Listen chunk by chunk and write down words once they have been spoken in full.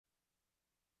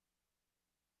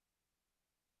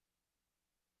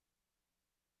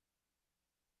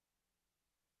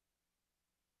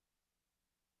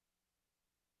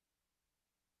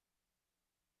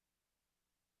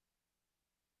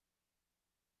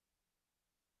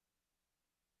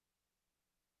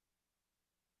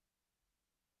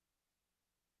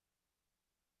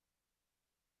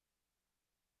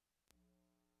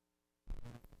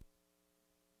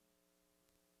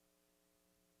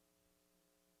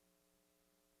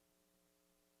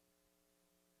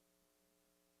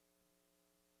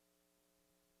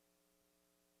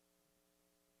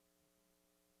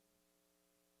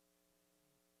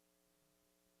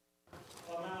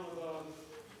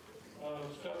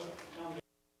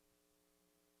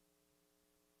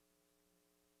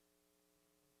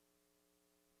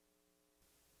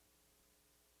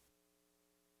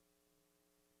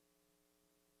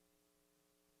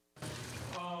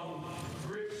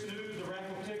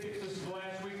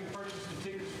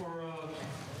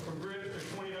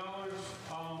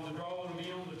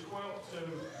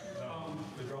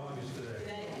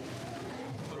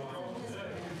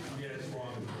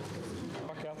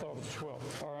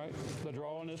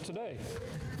is today.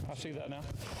 I see that now.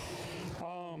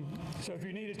 So if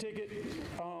you need a ticket,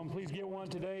 please get one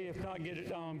today. If not,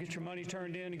 get your money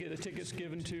turned in and get the tickets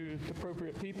given to the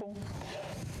appropriate people.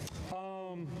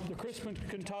 The Christmas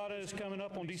cantata is coming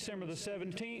up on December the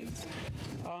 17th.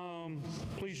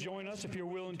 Please join us if you're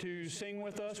willing to sing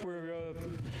with us. We're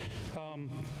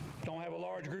don't have a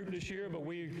large group this year, but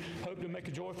we hope to make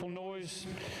a joyful noise.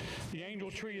 The angel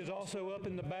tree is also up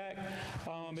in the back.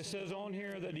 It says on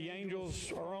here that the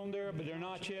angels are on there, but they're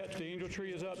not yet. The angel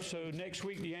tree is up, so next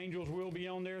week the angels will be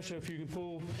on there. So if you can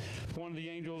pull one of the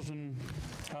angels and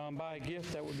buy a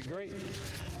gift, that would be great.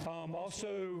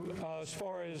 Also, as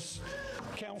far as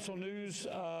council news,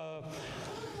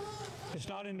 it's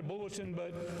not in the bulletin,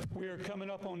 but we are coming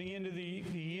up on the end of the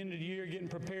year, getting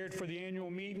prepared for the annual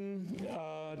meeting,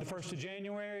 the 1st of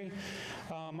January.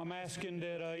 I'm asking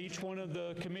that each one of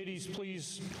the committees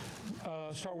please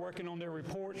start working on their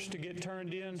reports to get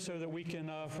turned in so that we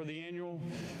can, for the annual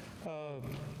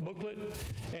booklet.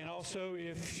 And also,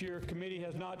 if your committee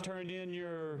has not turned in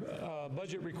your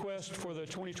budget request for the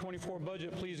 2024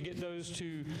 budget, please get those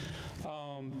to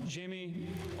Jimmy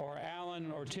or Alan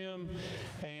or Tim,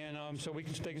 and so they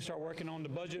can start working on the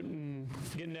budget and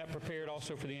getting that prepared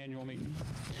also for the annual meeting.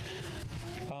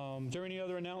 Is there any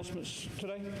other announcements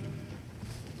today?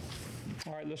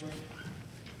 All right, let's.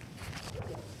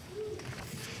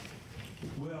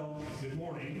 Well, good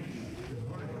morning. Good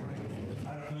morning.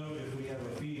 I don't know if we have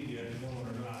a feed yet, no one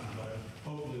or not, but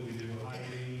hopefully we do. Hi,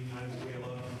 Dean. Hi,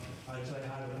 Michaela. I'd say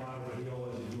hi to Bob, but he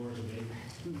always ignores me.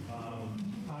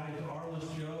 Hi to Arliss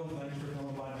Joe. Thanks for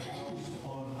coming by the house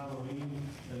on Halloween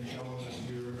and showing us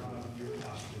your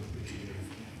costume.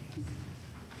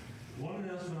 One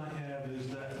announcement I have is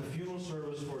that the funeral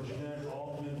service for Jeanette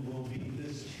Altman will be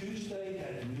this Tuesday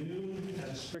at noon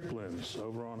at Strickland's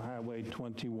over on Highway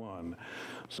 21.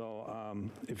 So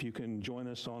if you can join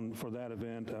us for that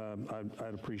event,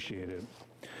 I'd appreciate it.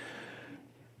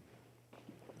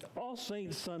 All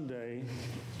Saints Sunday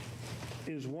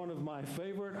is one of my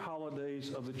favorite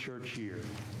holidays of the church year,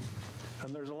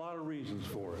 and there's a lot of reasons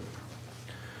for it.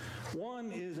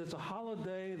 One is it's a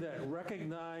holiday that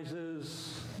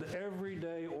recognizes the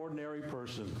everyday, ordinary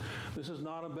person. This is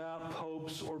not about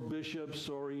popes or bishops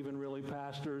or even really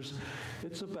pastors.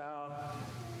 It's about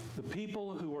the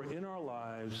people who are in our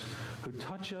lives, who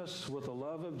touch us with the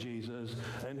love of Jesus,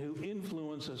 and who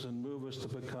influence us and move us to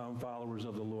become followers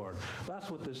of the Lord.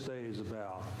 That's what this day is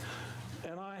about.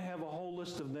 And I have a whole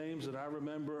list of names that I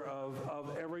remember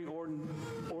of every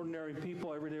ordinary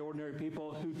people, everyday ordinary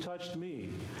people who touched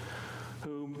me,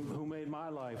 who made my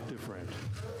life different.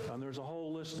 And there's a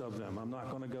whole list of them. I'm not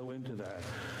going to go into that.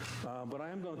 But I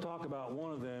am going to talk about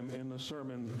one of them in the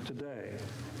sermon today.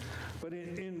 But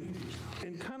in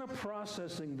kind of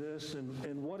processing this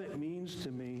and what it means to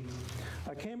me,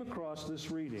 I came across this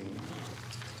reading.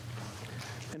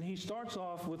 And he starts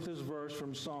off with this verse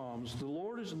from Psalms: "The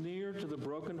Lord is near to the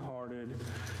brokenhearted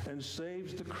and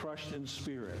saves the crushed in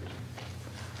spirit."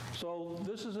 So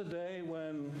this is a day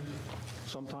when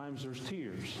sometimes there's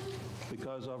tears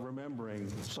because of remembering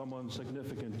someone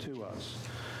significant to us.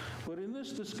 But in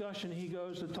this discussion, he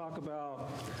goes to talk about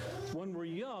when we're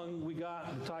young, we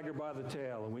got the tiger by the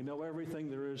tail, and we know everything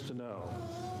there is to know,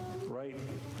 right?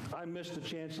 I missed the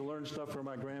chance to learn stuff from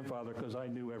my grandfather because I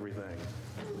knew everything.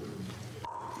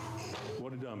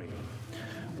 What a dummy.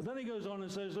 But then he goes on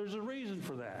and says there's a reason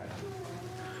for that.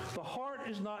 The heart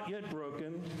is not yet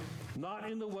broken, not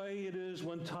in the way it is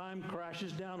when time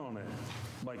crashes down on it,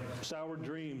 like sour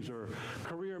dreams or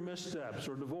career missteps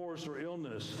or divorce or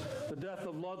illness, the death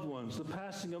of loved ones, the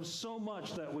passing of so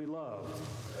much that we love.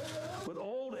 But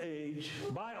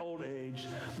by old age,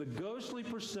 the ghostly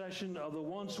procession of the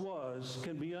once was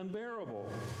can be unbearable.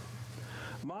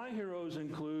 My heroes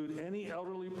include any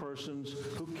elderly persons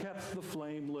who kept the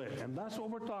flame lit. And that's what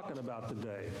we're talking about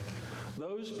today.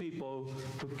 Those people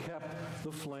who kept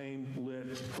the flame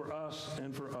lit for us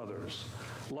and for others.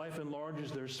 Life enlarges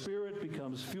their spirit,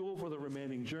 becomes fuel for the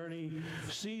remaining journey,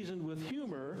 seasoned with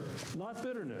humor, not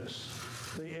bitterness.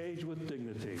 They age with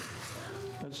dignity.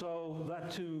 And so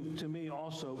that, to me,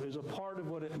 also is a part of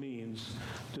what it means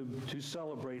to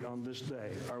celebrate on this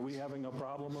day. Are we having a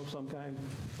problem of some kind?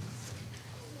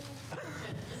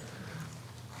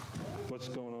 What's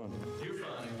going on? You're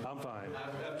fine. I'm fine.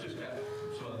 I've just got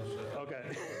some other stuff. Okay.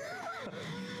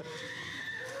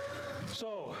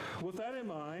 So, with that in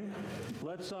mind,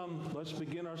 let's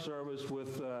begin our service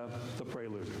with the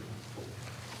prelude.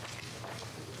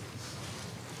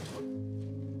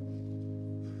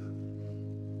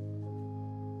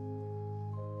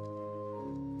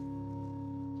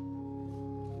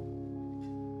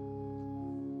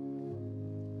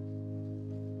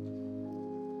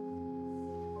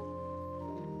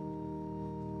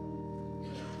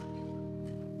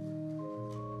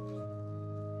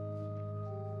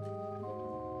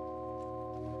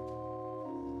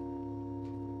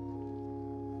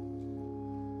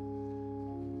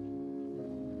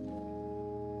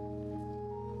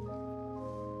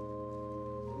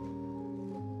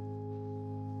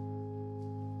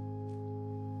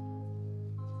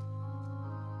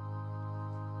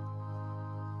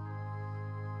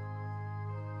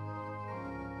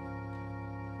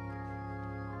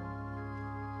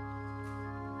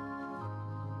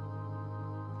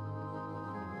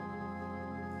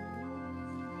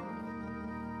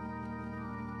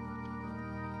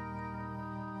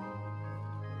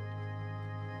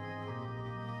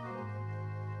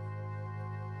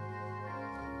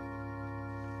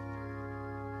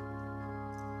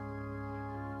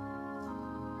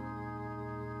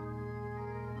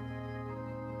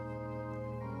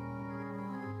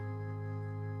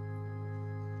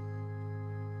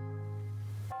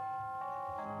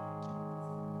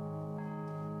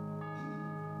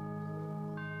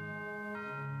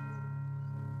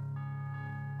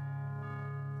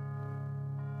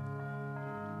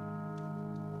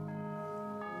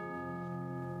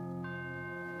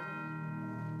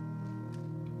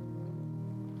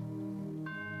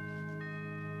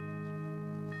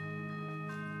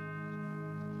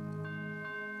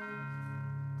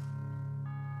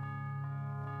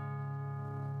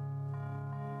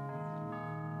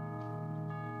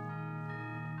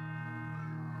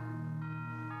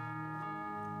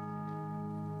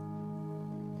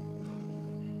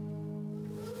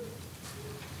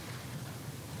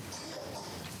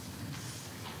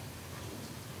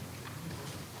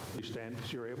 stand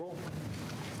as you're able.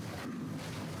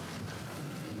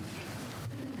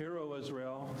 Hear, O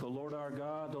Israel, the Lord our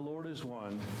God, the Lord is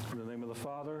one. In the name of the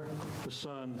Father, the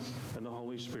Son, and the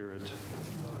Holy Spirit.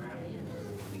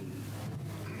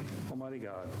 Almighty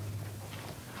God,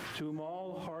 to whom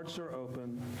all hearts are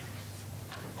open,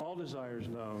 all desires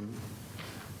known,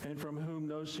 and from whom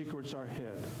no secrets are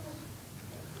hid,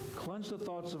 cleanse the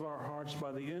thoughts of our hearts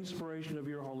by the inspiration of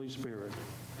your Holy Spirit,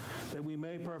 that we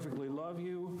may perfectly love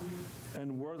you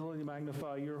and worthily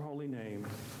magnify your holy name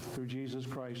through Jesus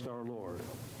Christ our Lord.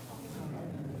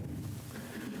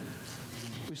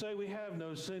 We say we have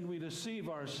no sin, we deceive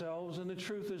ourselves, and the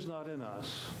truth is not in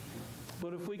us.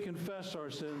 But if we confess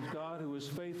our sins, God, who is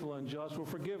faithful and just, will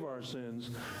forgive our sins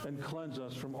and cleanse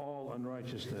us from all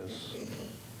unrighteousness.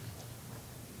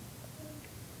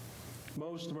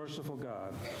 Most merciful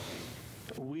God,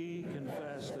 we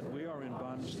confess that we are in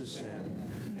bondage to sin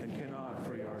and cannot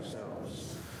free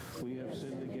ourselves. We have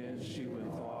sinned against you in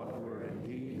thought, word, and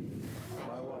deed,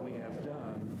 by what we have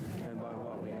done and by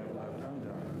what we have left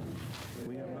undone.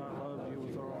 We have not loved you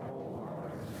with our whole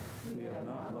heart. We have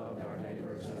not loved our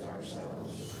neighbors as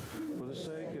ourselves. For the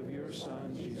sake of your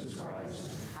Son, Jesus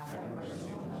Christ, have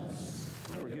mercy on us.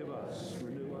 Forgive us,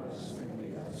 renew us, and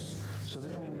lead us, so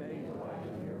that we may delight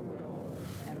in your will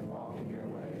and walk in your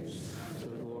ways, to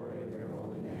the glory of your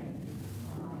holy name.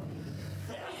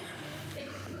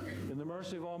 In the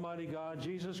mercy of Almighty God,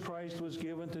 Jesus Christ was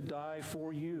given to die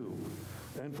for you,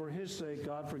 and for his sake,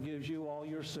 God forgives you all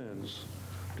your sins.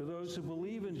 To those who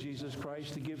believe in Jesus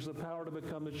Christ, he gives the power to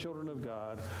become the children of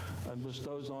God and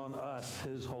bestows on us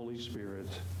his Holy Spirit.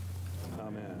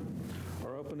 Amen.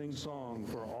 Our opening song,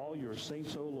 For All Your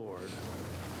Saints, O Lord.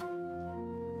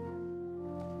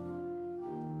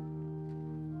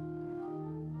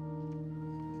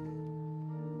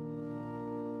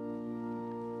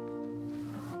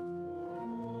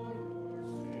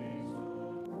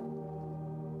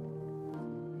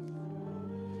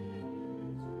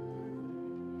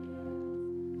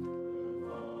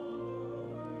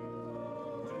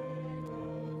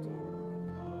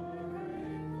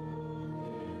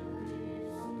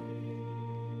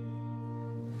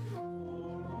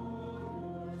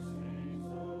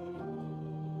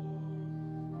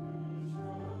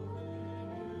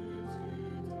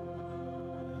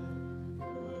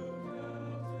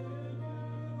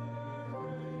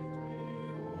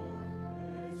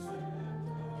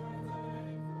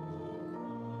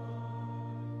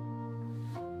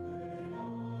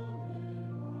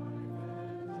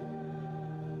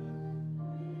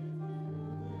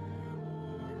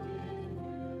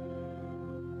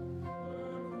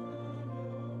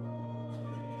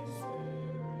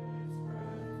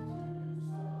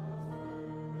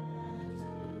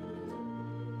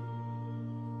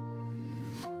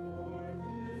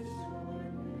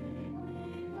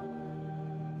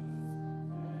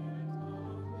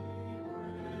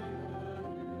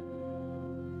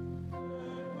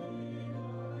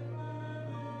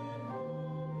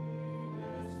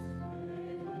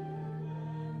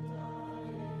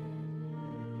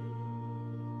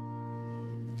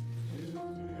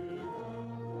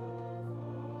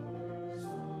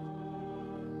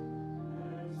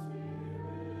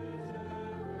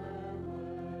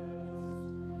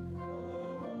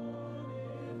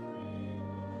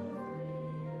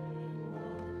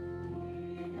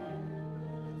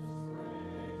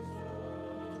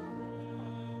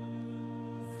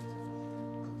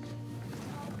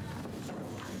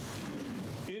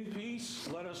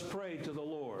 Let us pray to the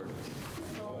Lord.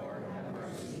 Lord, have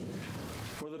mercy.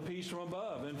 For the peace from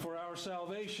above and for our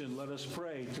salvation, let us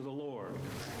pray to the Lord.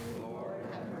 Lord,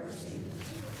 have mercy.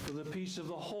 For the peace of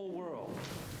the whole world,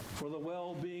 for the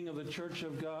well-being of the Church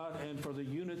of God, and for the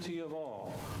unity of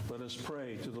all, let us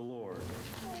pray to the Lord.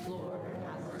 Lord,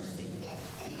 have mercy.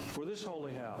 For this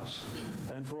holy house,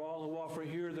 and for all who offer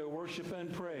here their worship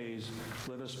and praise,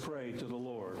 let us pray to the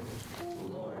Lord.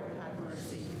 Lord, have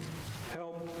mercy.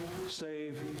 Help,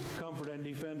 save, comfort, and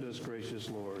defend us, gracious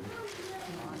Lord.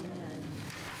 Amen.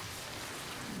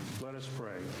 Let us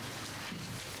pray.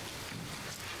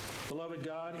 Beloved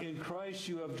God, in Christ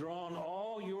you have drawn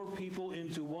all your people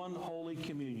into one holy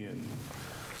communion.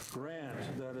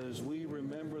 Grant that as we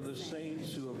remember the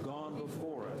saints who have gone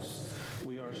before us,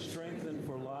 we are strengthened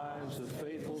for lives of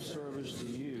faithful service to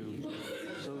you,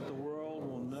 so that the world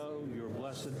will know your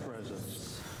blessed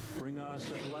presence. Bring us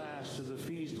at last to the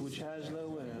feast which has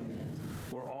no end,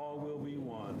 where all will be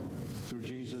one, through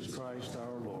Jesus Christ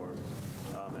our Lord.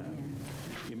 Amen.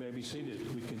 You may be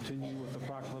seated. We continue with the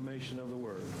proclamation of the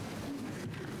word.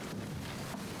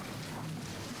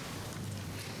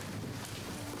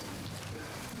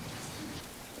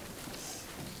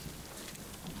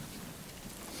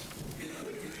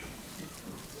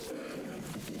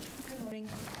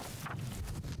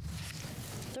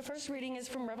 first reading is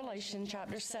from Revelation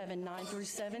chapter 7, 9 through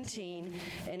 17,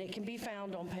 and it can be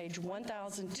found on page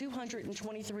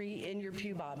 1223 in your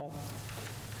pew Bible.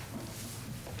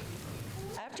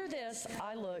 After this,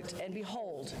 I looked, and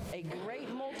behold, a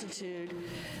great multitude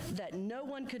that no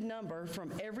one could number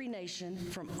from every nation,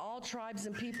 from all tribes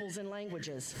and peoples and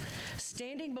languages,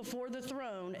 standing before the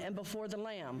throne and before the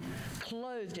Lamb,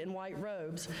 clothed in white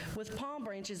robes, with palm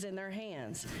branches in their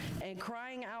hands, and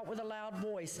crying out with a loud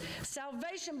voice,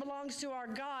 "Salvation belongs to our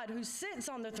God who sits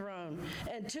on the throne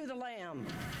and to the Lamb."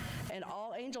 And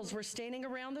all angels were standing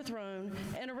around the throne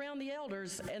and around the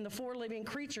elders and the four living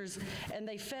creatures, and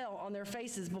they fell on their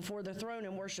faces before the throne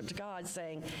and worshiped God,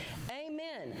 saying,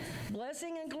 "Amen.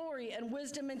 Blessing and glory and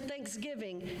wisdom and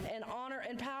thanksgiving and honor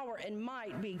and power and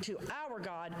might be to our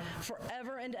God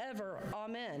forever and ever.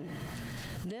 Amen."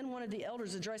 Then one of the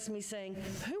elders addressed me, saying,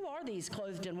 "Who are these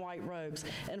clothed in white robes,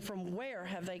 and from where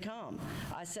have they come?"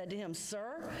 I said to him,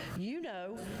 "Sir, you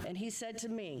know." And he said to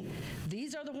me,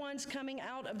 "These are the ones coming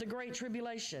out of the great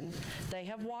tribulation. They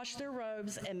have washed their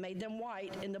robes and made them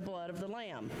white in the blood of the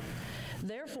Lamb.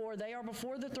 Therefore, they are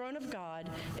before the throne of God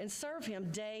and serve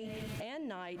him day and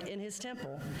night in his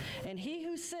temple. And he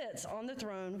who sits on the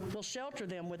throne will shelter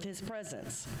them with his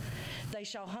presence. They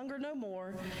shall hunger no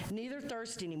more, neither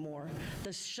thirst any more.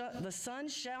 The sun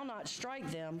shall not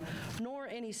strike them, nor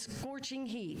any scorching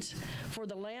heat. For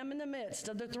the Lamb in the midst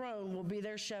of the throne will be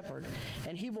their shepherd,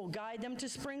 and he will guide them to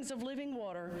springs of living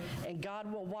water, and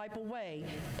God will wipe away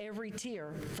every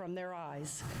tear from their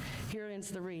eyes." Here ends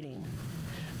the reading.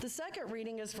 The second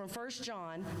reading is from 1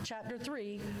 John chapter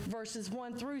 3, verses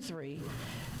 1 through 3.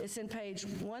 It's in page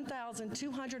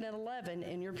 1211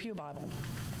 in your pew Bible.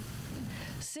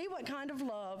 "See what kind of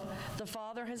love the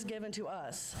Father has given to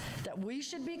us, that we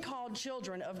should be called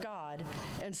children of God,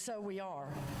 and so we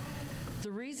are.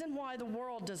 The reason why the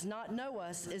world does not know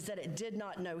us is that it did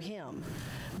not know him.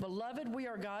 Beloved, we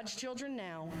are God's children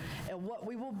now, and what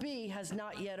we will be has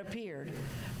not yet appeared.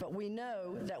 But we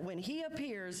know that when he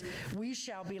appears, we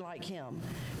shall be like him,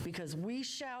 because we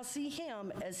shall see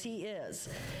him as he is.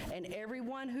 And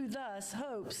everyone who thus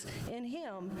hopes in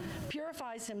him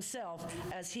purifies himself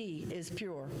as he is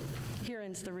pure." Here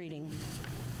ends the reading.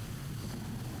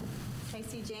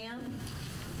 Casey Jan.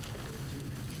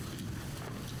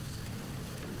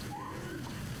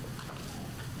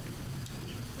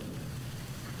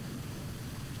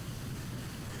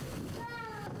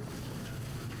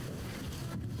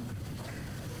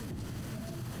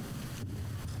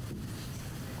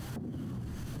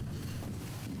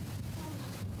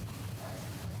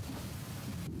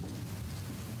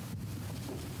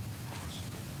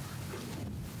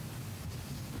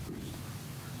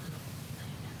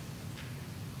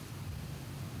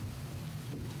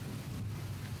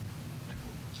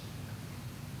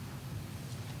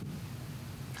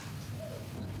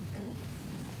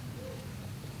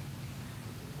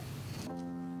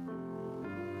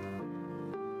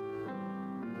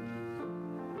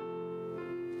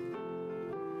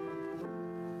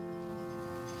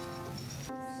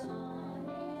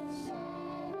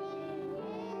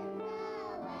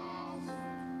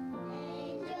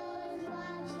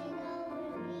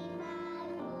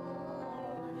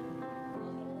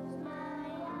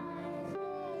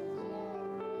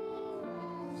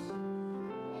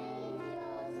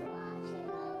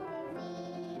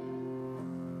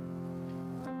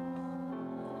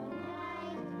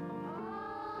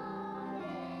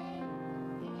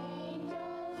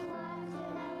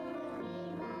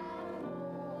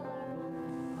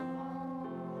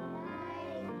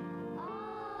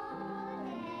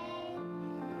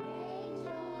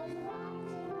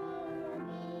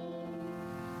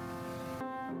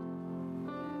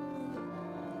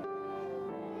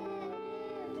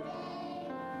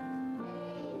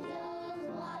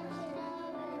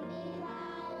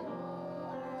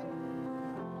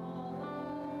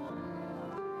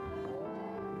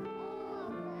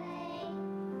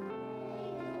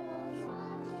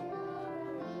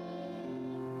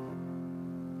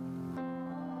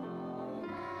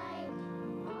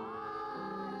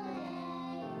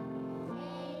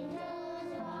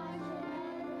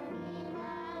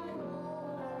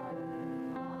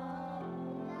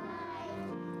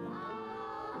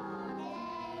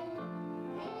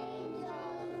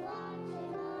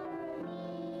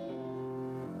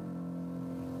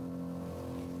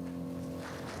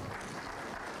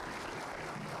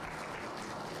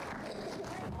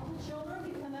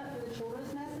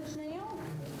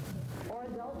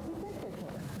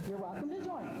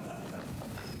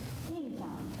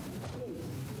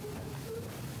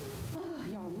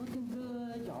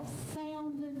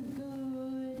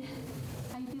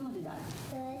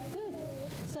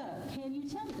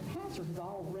 was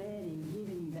already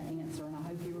giving you the answer, and I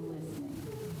hope you were listening.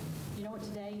 You know what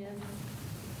today is?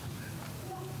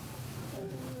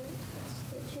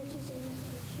 The church's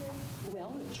anniversary.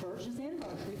 Well, the church's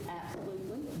anniversary,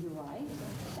 absolutely, you're right.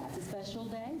 That's a special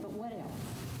day, but what else?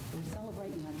 We're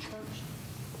celebrating our church.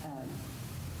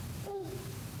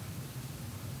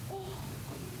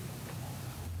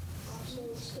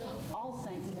 All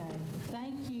Saints Day.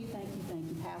 Thank you,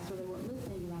 Pastor. They weren't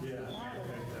listening. You're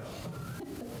absolutely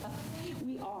right.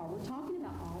 We are. We're talking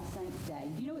about All Saints Day.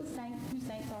 Do you know who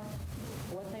saints are?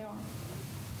 What they are?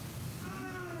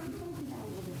 You told me that a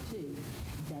little bit too.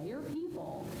 They are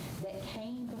people that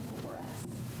came before us.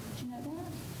 Did you know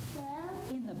that? Well,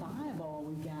 in the Bible,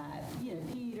 we've got,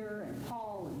 Peter and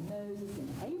Paul and Moses and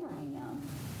Abraham,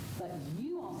 but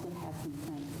you also have some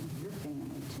saints in your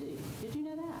family too. Did you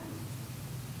know that?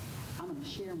 I'm going to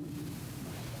share with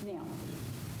you. Now,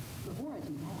 before I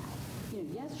do that,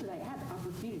 yesterday I had the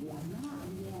opportunity. I've not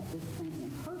met this saint in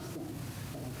person,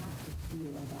 but I got to hear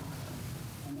about her.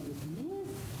 And it was Miss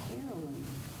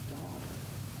Carolyn's daughter.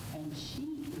 And she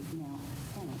is now a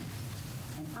saint.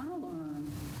 And I learned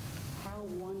how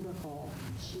wonderful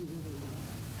she really is.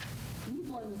 Can you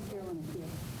blow Miss Carolyn a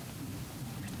kiss?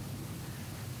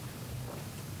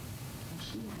 And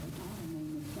she had a daughter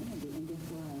named Miss Sandy, and guess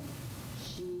what?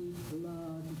 She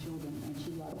loved the children, and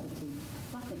she loved the teachers.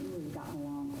 So I think we would have gotten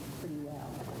along pretty well.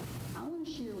 I want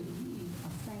to share with you a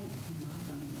saint in my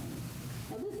family.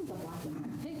 Now, this is a black and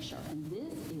white picture, and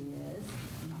this is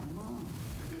my mom.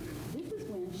 This is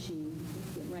when she was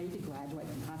getting ready to graduate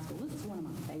from high school. This is one of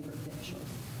my favorite pictures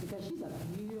because she's a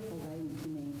beautiful lady to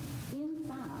me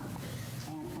inside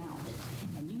and out.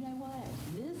 And you know what?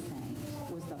 This saint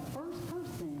was the first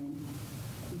person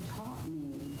who taught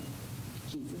me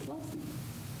Jesus loves me.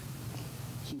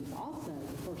 She was also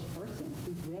the first person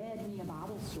who read me a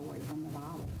Bible story from the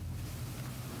Bible.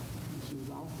 And she was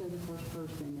also the first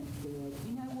person that said,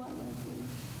 you know what, Leslie?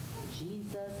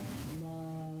 Jesus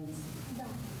loves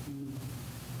me.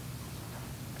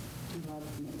 He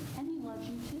loves me. And he loves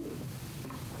you too.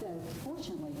 So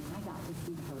fortunately, I got to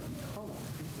see her in color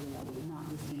as well,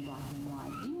 not just in black and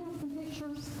white. Do you have some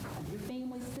pictures of your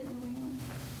family sitting around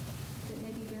that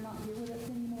maybe they're not here with us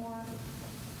anymore?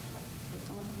 It's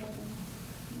on to heaven?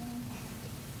 No?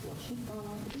 Well, she's gone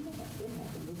on to do that. It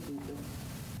happened this weekend.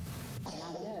 And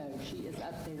I know she is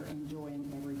up there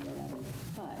enjoying every bit of it.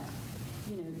 But,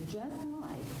 just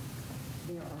like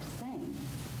there are saints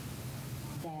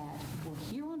that were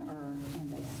here on earth and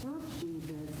they served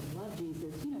Jesus, loved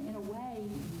Jesus, in a way,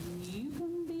 you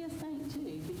can be a saint too.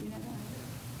 Did you know that?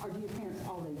 Or do your parents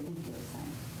already think you're a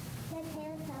saint? My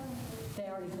parents already. They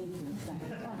already think you're a saint.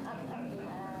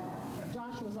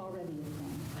 Joshua's already a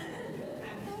saint.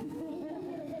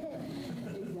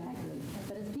 Exactly.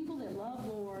 But as people that love the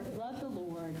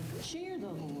Lord, share the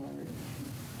Lord,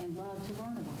 and love to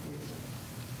learn about Jesus.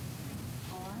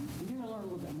 All right? And you're going to learn a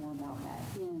little bit more about that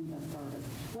in the service.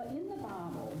 Well, in the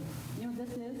Bible, you know what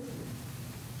this is?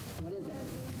 What is it?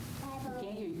 Bible.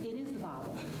 Can't hear you. It is the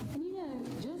Bible. And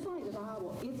just like the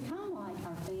Bible, it's kind of like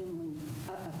our family,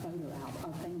 a photo album,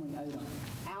 a family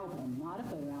album, not a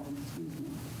photo album, excuse me,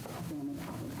 a family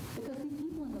album. Because these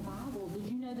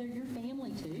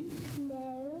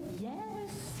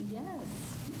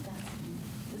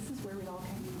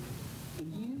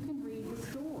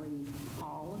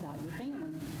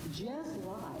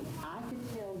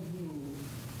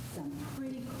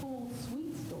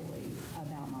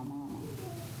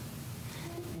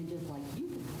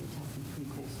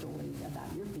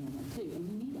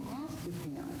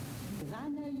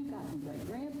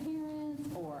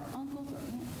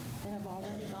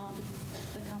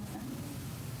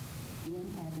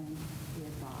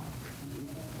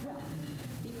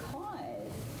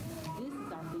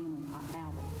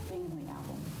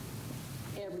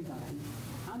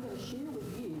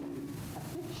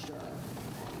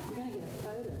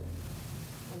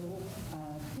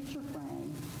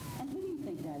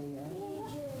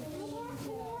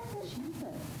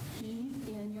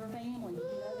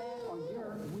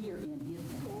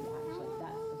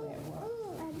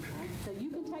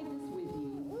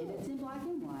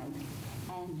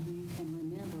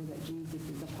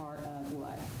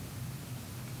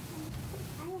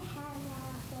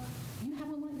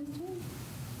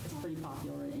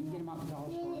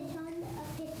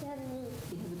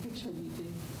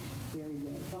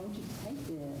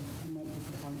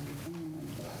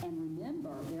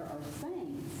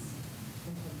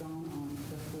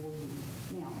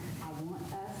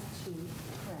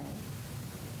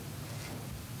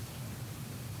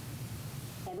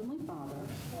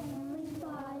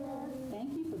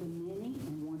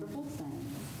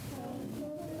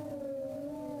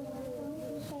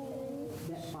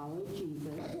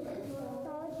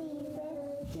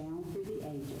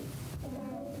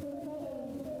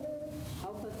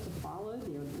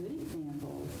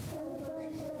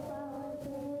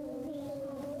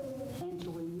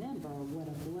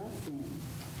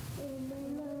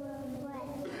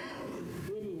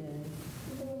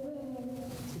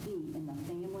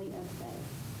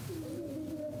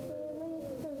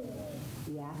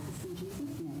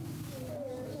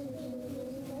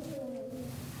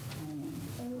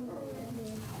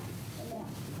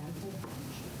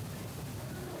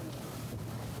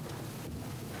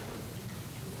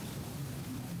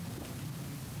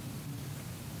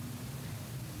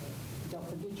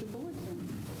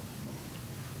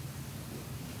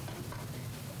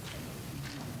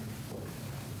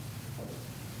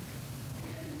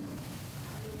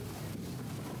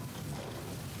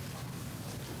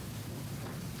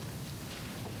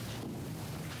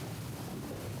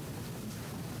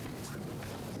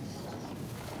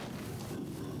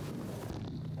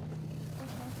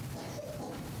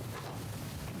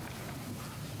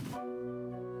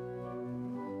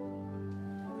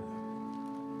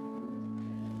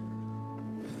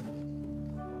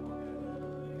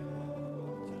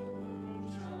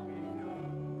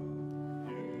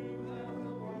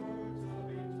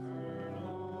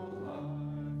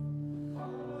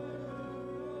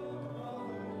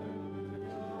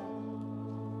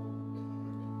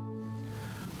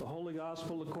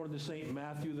Gospel according to St.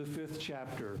 Matthew, the 5th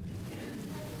chapter.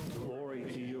 Glory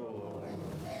to you, O Lord.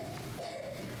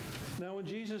 Now when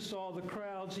Jesus saw the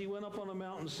crowds, he went up on a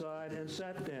mountainside and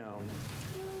sat down.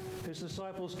 His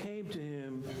disciples came to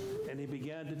him, and he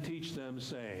began to teach them,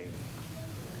 saying,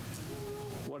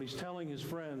 what he's telling his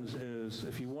friends is,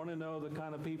 if you want to know the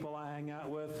kind of people I hang out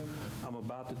with, I'm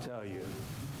about to tell you.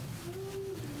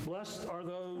 Blessed are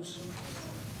those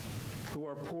who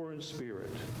are poor in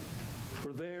spirit,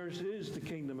 for theirs is the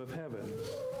kingdom of heaven.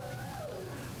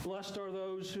 Blessed are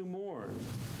those who mourn,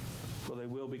 for they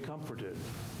will be comforted.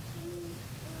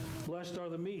 Blessed are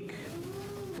the meek,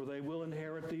 for they will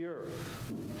inherit the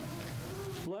earth.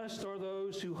 Blessed are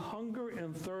those who hunger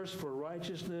and thirst for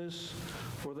righteousness,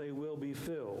 for they will be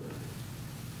filled.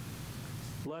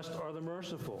 Blessed are the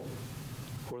merciful,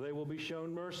 for they will be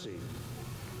shown mercy.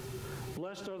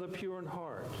 Blessed are the pure in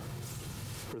heart,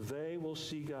 for they will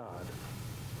see God.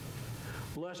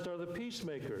 Blessed are the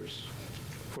peacemakers,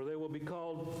 for they will be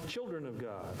called children of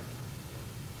God.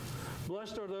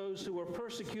 Blessed are those who are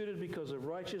persecuted because of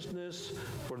righteousness,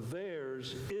 for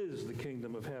theirs is the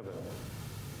kingdom of heaven.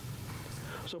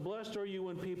 So blessed are you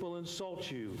when people insult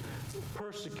you,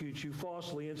 persecute you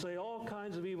falsely, and say all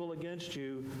kinds of evil against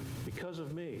you because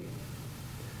of me.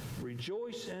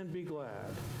 Rejoice and be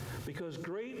glad, because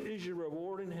great is your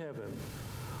reward in heaven.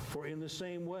 For in the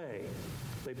same way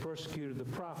they persecuted the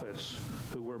prophets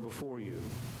who were before you.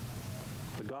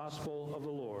 The gospel of the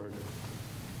Lord.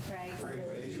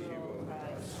 Praise to you, O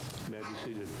Christ. May I be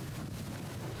seated.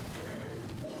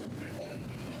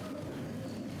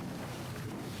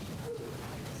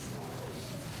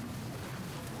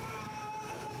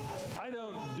 I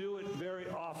don't do it very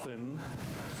often,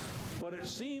 but it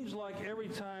seems like every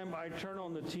time I turn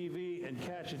on the TV and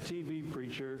catch a TV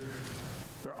preacher,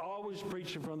 they're always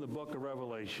preaching from the book of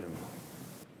Revelation.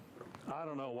 I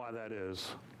don't know why that is.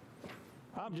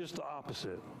 I'm just the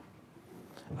opposite.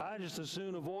 I just as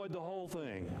soon avoid the whole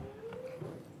thing.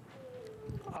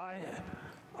 I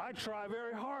try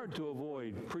very hard to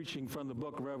avoid preaching from the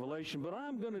book of Revelation, but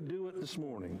I'm going to do it this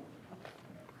morning.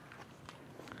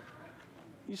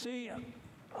 You see,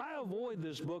 I avoid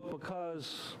this book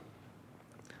because,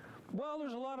 well,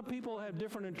 there's a lot of people that have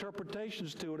different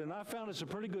interpretations to it, and I found it's a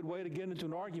pretty good way to get into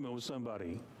an argument with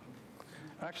somebody.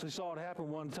 I actually saw it happen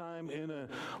one time in a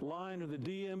line of the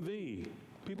DMV.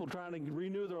 People trying to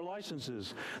renew their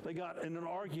licenses. They got in an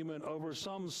argument over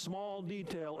some small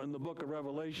detail in the book of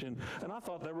Revelation, and I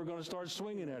thought they were going to start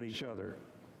swinging at each other.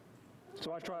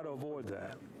 So I try to avoid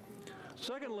that.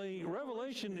 Secondly,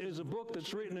 Revelation is a book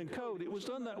that's written in code. It was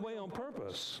done that way on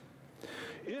purpose.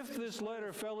 If this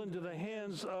letter fell into the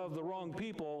hands of the wrong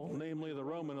people, namely the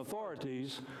Roman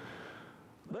authorities,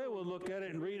 they would look at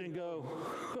it and read and go,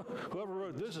 whoever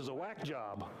wrote this is a whack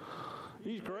job.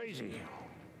 He's crazy.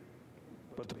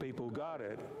 But the people who got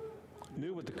it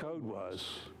knew what the code was,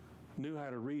 knew how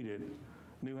to read it,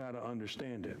 knew how to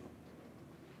understand it.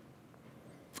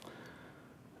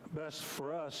 Best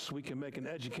for us, we can make an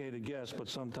educated guess, but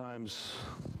sometimes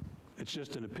it's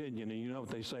just an opinion, and you know what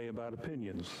they say about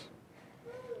opinions.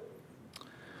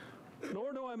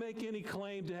 Nor do I make any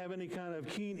claim to have any kind of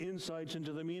keen insights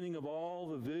into the meaning of all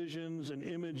the visions and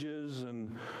images,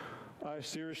 and I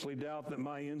seriously doubt that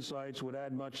my insights would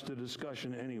add much to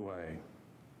discussion anyway.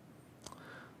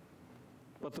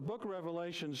 But the book of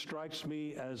Revelation strikes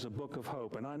me as a book of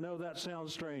hope. And I know that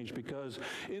sounds strange because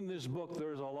in this book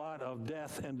there's a lot of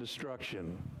death and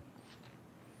destruction.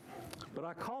 But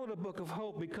I call it a book of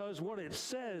hope because what it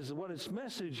says, what its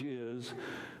message is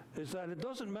that it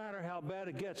doesn't matter how bad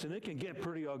it gets, and it can get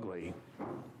pretty ugly.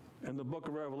 And the book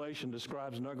of Revelation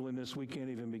describes an ugliness we can't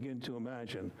even begin to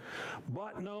imagine.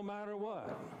 But no matter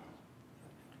what,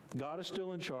 God is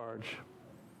still in charge.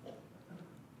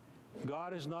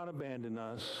 God has not abandoned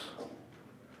us,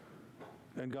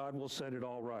 and God will set it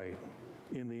all right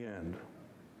in the end.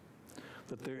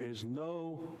 That there is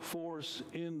no force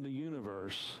in the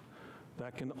universe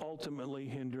that can ultimately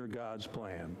hinder God's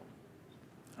plan.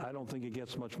 I don't think it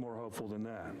gets much more hopeful than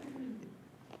that.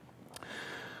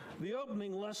 The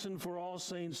opening lesson for All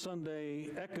Saints Sunday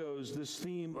echoes this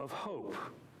theme of hope.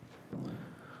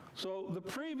 So the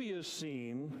previous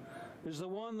scene is the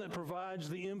one that provides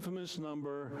the infamous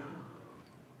number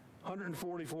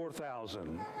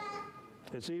 144,000.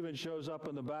 It even shows up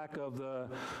in the back of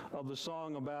the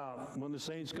song about when the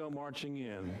saints go marching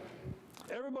in.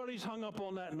 Everybody's hung up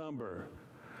on that number.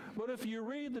 But if you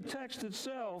read the text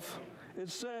itself, it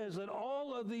says that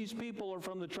all of these people are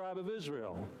from the tribe of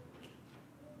Israel.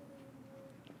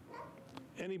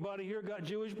 Anybody here got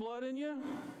Jewish blood in you?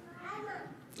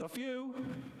 A few.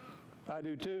 I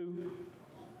do too.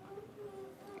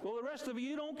 Well, the rest of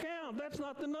you don't count. That's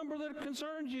not the number that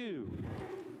concerns you.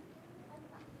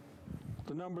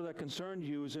 The number that concerns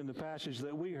you is in the passage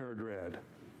that we heard read.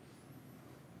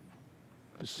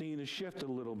 The scene has shifted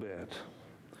a little bit.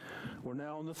 We're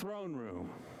now in the throne room.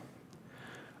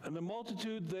 And the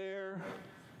multitude there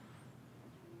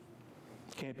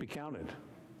can't be counted.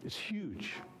 It's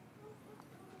huge.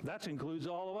 That includes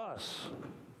all of us.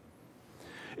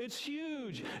 It's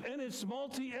huge, and it's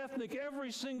multi-ethnic.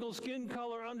 Every single skin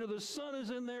color under the sun is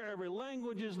in there. Every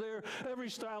language is there. Every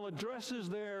style of dress is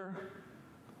there.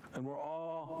 And we're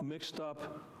all mixed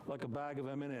up like a bag of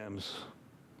M&Ms,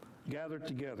 gathered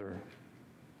together,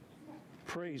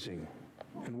 praising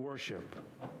and worship.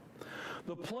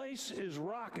 The place is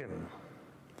rocking,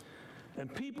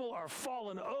 and people are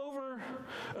falling over,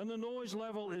 and the noise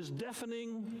level is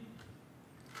deafening,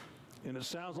 and it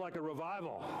sounds like a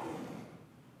revival.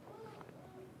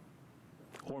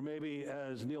 Or maybe,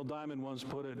 as Neil Diamond once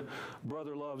put it,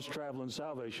 Brother Love's Traveling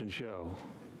Salvation Show.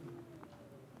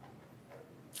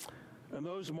 And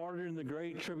those martyred in the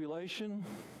Great Tribulation,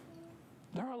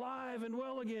 they're alive and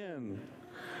well again,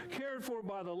 cared for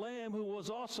by the Lamb, who was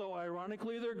also,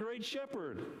 ironically, their great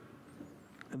shepherd.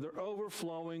 And they're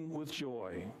overflowing with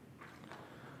joy.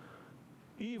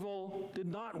 Evil did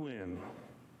not win.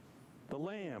 The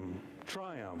Lamb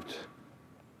triumphed.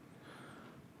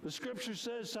 The Scripture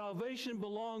says salvation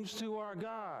belongs to our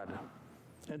God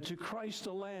and to Christ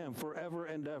the Lamb forever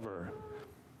and ever.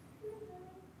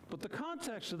 But the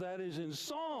context of that is in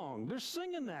song. They're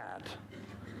singing that.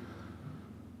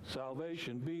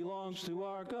 Salvation belongs to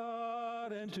our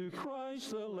God and to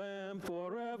Christ the Lamb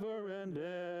forever and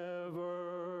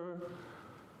ever.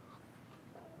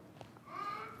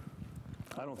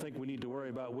 I don't think we need to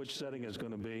worry about which setting it's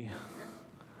going to be.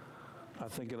 I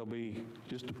think it'll be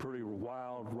just a pretty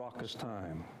wild, raucous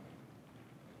time.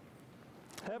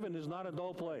 Heaven is not a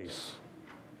dull place.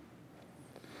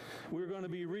 We're going to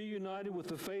be reunited with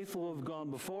the faithful who have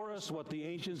gone before us, what the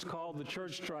ancients called the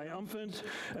church triumphant,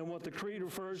 and what the creed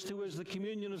refers to as the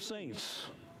communion of saints.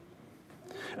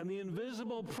 And the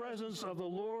invisible presence of the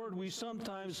Lord we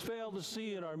sometimes fail to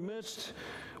see in our midst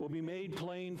will be made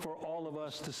plain for all of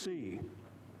us to see.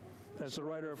 As the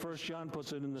writer of 1 John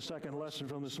puts it in the second lesson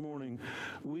from this morning,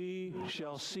 we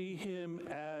shall see him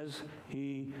as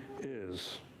he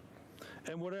is.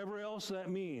 And whatever else that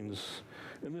means,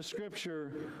 in the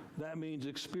Scripture, that means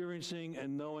experiencing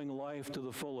and knowing life to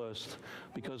the fullest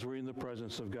because we're in the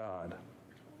presence of God.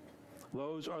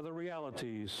 Those are the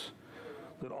realities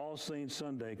that All Saints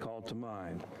Sunday called to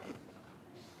mind.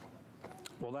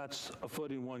 Well, that's a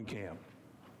foot in one camp.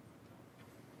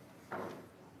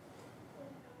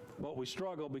 But we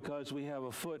struggle because we have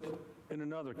a foot in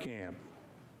another camp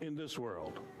in this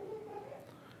world.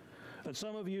 And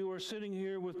some of you are sitting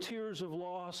here with tears of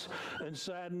loss and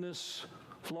sadness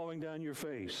flowing down your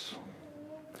face.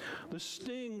 The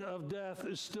sting of death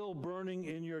is still burning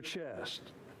in your chest.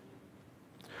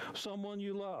 Someone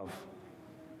you love,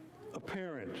 a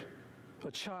parent,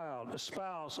 a child, a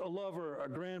spouse, a lover, a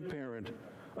grandparent,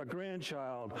 a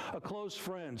grandchild, a close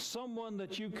friend, someone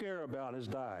that you care about has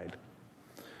died.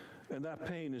 And that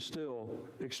pain is still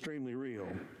extremely real.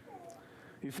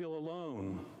 You feel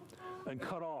alone and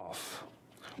cut off,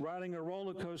 riding a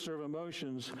roller coaster of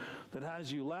emotions that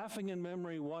has you laughing in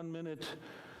memory one minute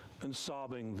and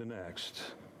sobbing the next.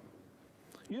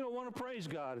 You don't want to praise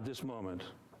God at this moment.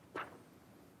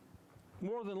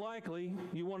 More than likely,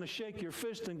 you want to shake your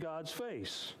fist in God's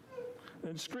face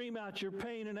and scream out your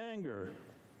pain and anger.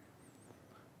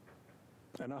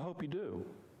 And I hope you do.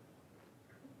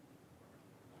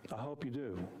 I hope you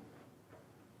do.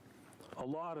 A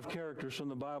lot of characters from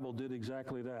the Bible did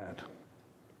exactly that.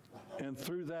 And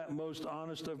through that most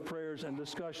honest of prayers and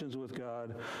discussions with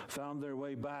God, found their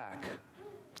way back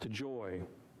to joy,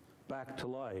 back to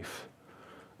life,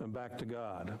 and back to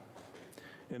God.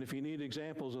 And if you need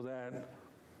examples of that,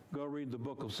 go read the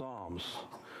book of Psalms.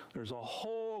 There's a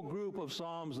whole group of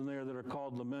Psalms in there that are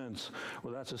called laments,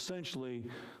 where that's essentially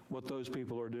what those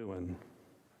people are doing.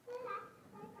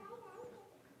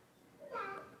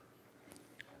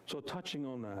 So touching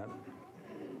on that,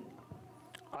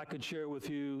 I could share with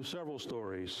you several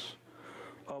stories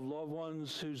of loved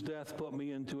ones whose death put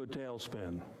me into a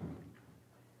tailspin.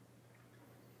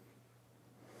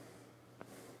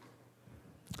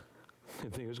 I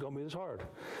didn't think it was going to be this hard.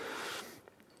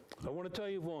 I want to tell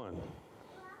you of one.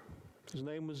 His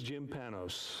name was Jim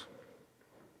Panos.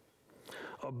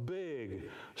 A big,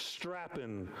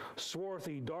 strapping,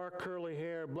 swarthy, dark curly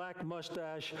hair, black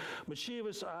mustache,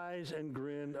 mischievous eyes and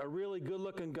grin, a really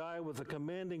good-looking guy with a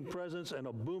commanding presence and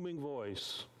a booming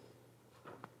voice.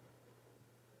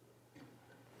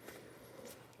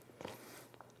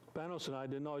 Panos and I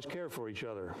didn't always care for each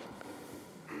other.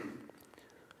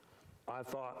 I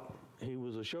thought he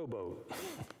was a showboat.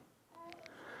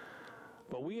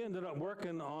 But we ended up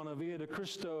working on a Via de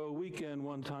Cristo weekend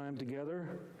one time together,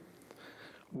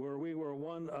 where we were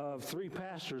one of 3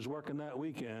 pastors working that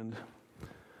weekend,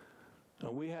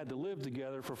 and we had to live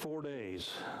together for 4 days.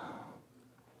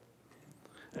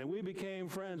 And we became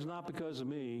friends not because of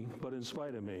me, but in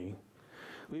spite of me.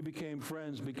 We became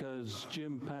friends because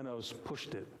Jim Panos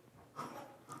pushed it,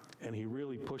 and he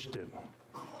really pushed it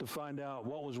to find out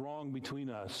what was wrong between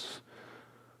us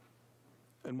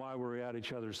and why we were at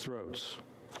each other's throats.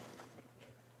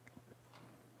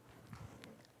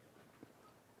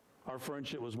 Our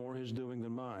friendship was more his doing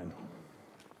than mine.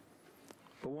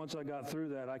 But once I got through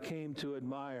that, I came to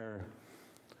admire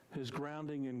his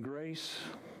grounding in grace,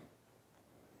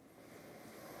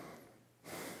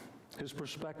 his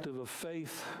perspective of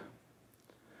faith,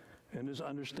 and his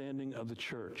understanding of the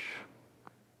church.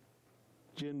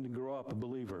 Jim didn't grow up a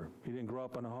believer. He didn't grow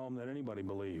up in a home that anybody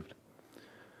believed.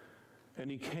 And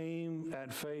he came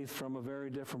at faith from a very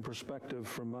different perspective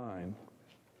from mine.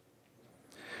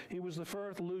 He was the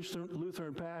first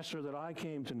Lutheran pastor that I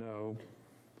came to know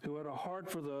who had a heart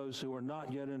for those who were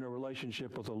not yet in a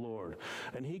relationship with the Lord.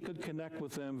 And he could connect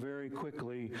with them very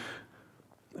quickly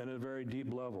and at a very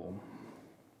deep level.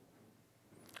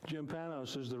 Jim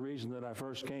Panos is the reason that I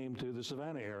first came to the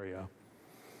Savannah area.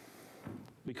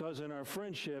 Because in our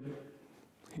friendship,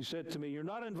 he said to me, "You're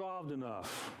not involved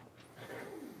enough."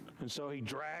 And so he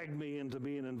dragged me into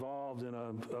being involved in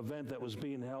an event that was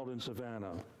being held in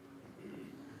Savannah.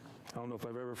 I don't know if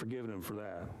I've ever forgiven him for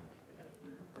that.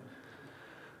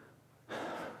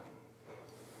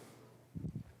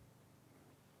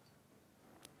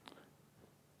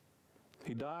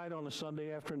 He died on a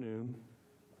Sunday afternoon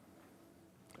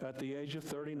at the age of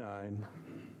 39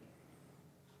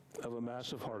 of a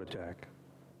massive heart attack.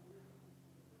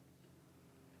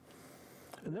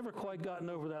 I never quite gotten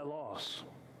over that loss.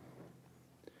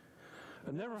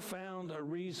 I never found a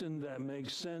reason that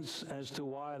makes sense as to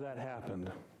why that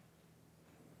happened.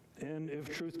 And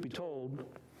if truth be told,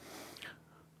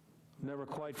 never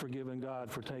quite forgiven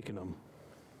God for taking him.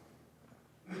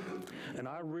 And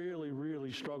I really,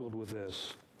 really struggled with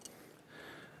this.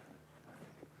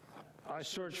 I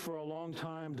searched for a long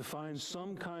time to find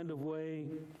some kind of way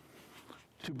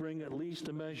to bring at least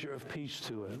a measure of peace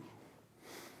to it.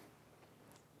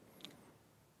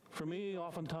 For me,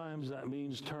 oftentimes that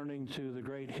means turning to the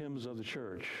great hymns of the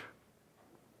church.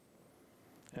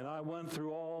 And I went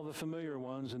through all the familiar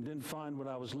ones and didn't find what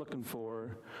I was looking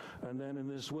for. And then in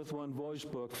this With One Voice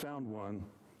book, found one.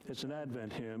 It's an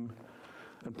Advent hymn,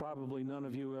 and probably none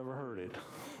of you ever heard it.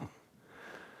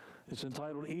 It's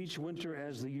entitled, "Each Winter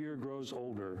as the Year Grows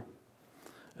Older."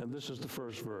 And this is the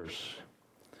first verse.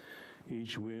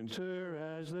 Each winter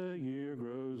as the year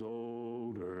grows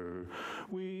older,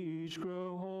 we each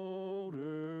grow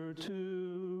older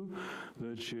too.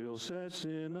 The chill sets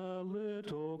in a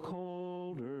little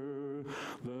colder.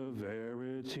 The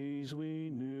verities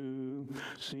we knew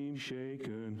seem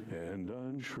shaken and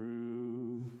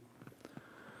untrue.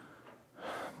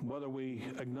 Whether we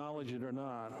acknowledge it or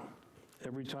not,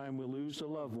 every time we lose a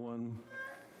loved one,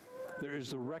 there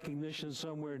is the recognition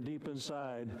somewhere deep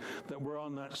inside that we're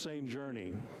on that same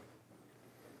journey,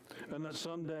 and that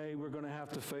someday we're going to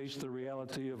have to face the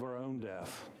reality of our own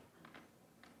death.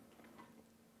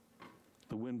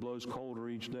 The wind blows colder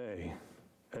each day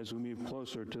as we move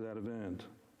closer to that event.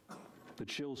 The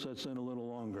chill sets in a little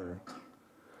longer.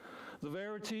 The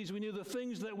verities we knew, the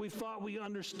things that we thought we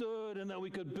understood and that we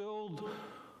could build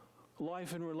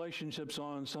life and relationships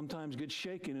on, sometimes get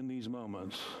shaken in these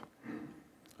moments.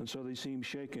 And so they seem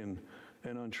shaken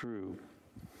and untrue.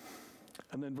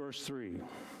 And then verse 3.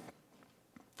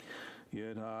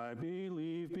 Yet I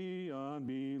believe beyond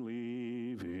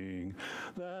believing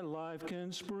that life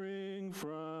can spring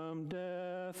from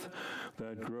death,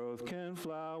 that growth can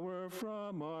flower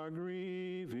from our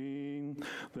grieving,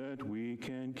 that we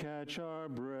can catch our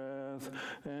breath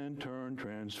and turn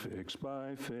transfixed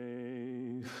by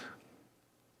faith.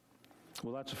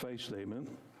 Well, that's a faith statement.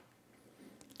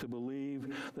 To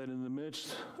believe that in the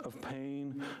midst of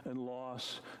pain and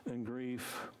loss and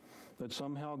grief, that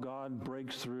somehow God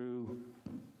breaks through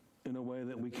in a way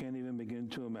that we can't even begin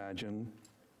to imagine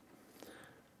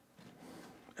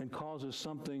and causes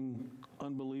something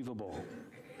unbelievable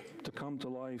to come to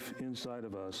life inside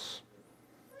of us,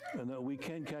 and that we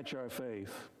can catch our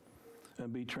faith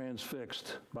and be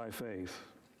transfixed by faith.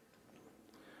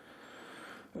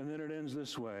 And then it ends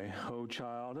this way. O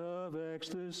child of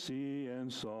ecstasy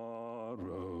and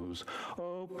sorrows,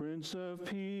 O Prince of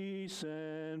peace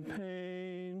and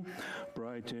pain,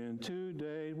 bright night into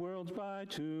day, worlds by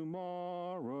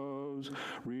tomorrows,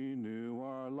 renew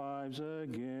our lives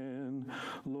again.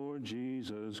 Lord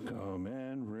Jesus, come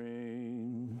and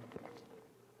reign.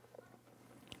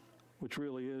 Which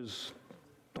really is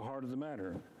the heart of the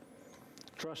matter.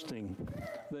 Trusting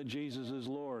that Jesus is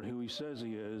Lord, who he says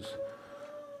he is,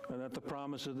 and that the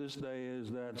promise of this day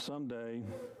is that someday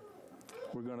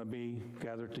we're going to be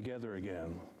gathered together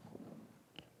again.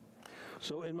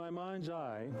 So in my mind's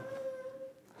eye,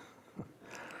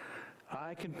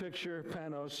 I can picture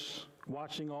Panos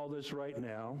watching all this right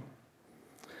now,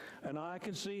 and I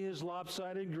can see his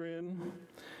lopsided grin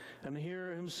and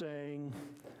hear him saying,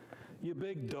 "You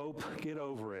big dope, get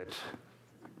over it.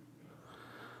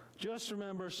 Just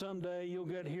remember someday you'll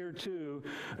get here too,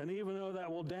 and even though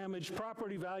that will damage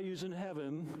property values in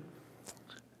heaven,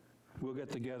 we'll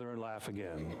get together and laugh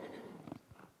again."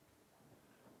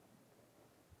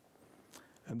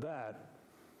 And that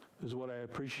is what I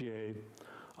appreciate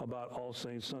about All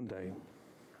Saints Sunday.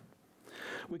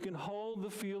 We can hold the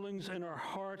feelings in our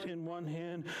heart in one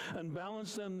hand and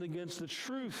balance them against the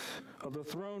truth of the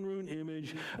throne room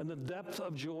image and the depth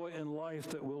of joy and life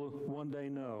that we'll one day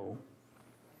know.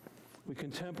 We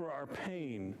can temper our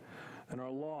pain and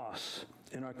our loss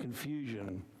and our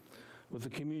confusion with the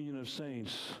communion of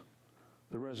saints,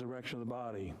 the resurrection of the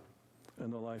body,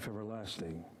 and the life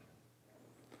everlasting.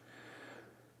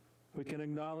 We can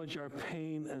acknowledge our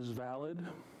pain as valid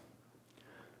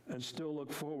and still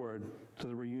look forward to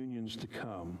the reunions to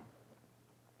come.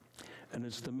 And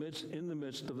it's in the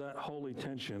midst of that holy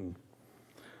tension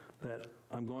that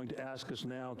I'm going to ask us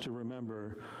now to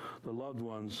remember the loved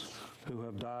ones who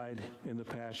have died in the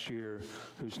past year,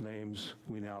 whose names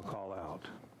we now call out.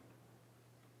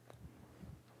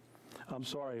 I'm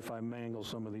sorry if I mangle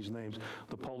some of these names.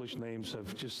 The Polish names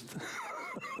have just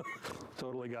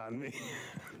totally gotten me.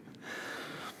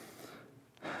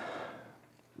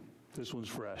 This one's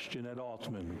fresh. Jeanette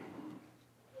Altman.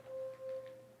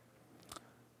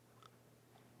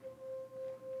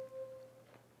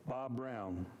 Bob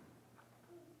Brown.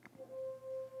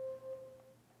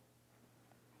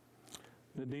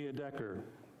 Nadia Decker.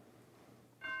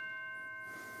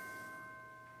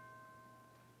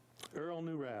 Earl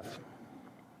Newrath.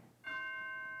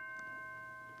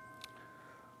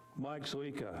 Mike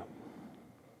Soika.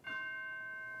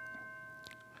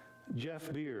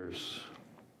 Jeff Beers.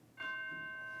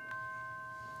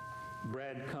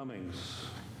 Brad Cummings.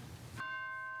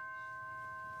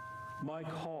 Mike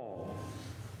Hall.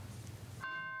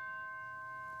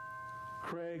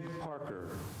 Craig Parker.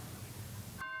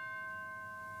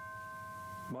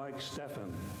 Mike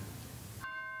Steffen.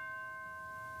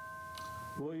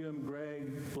 William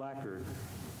Gregg Blackard.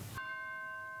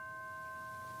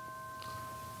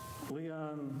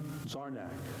 Leon Zarnak.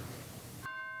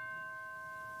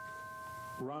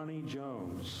 Ronnie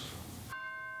Jones.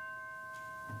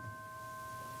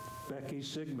 Becky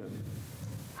Sigmund.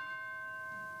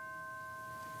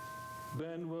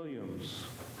 Ben Williams.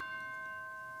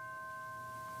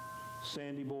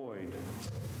 Sandy Boyd.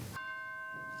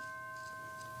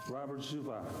 Robert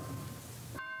Zuba.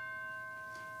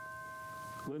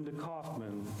 Linda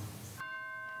Kaufman.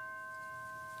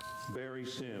 Barry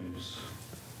Sims.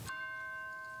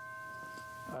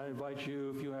 I invite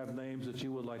you, if you have names that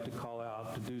you would like to call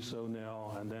out, to do so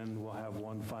now, and then we'll have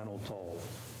one final toll.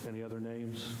 Any other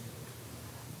names?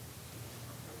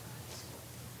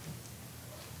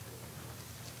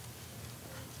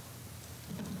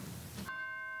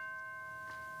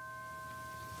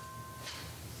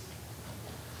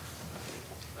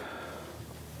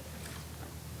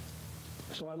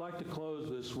 So I'd like to close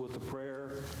this with a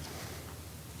prayer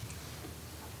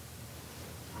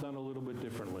done a little bit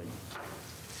differently.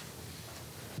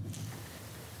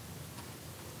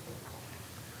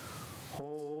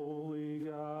 Holy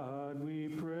God, we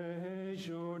praise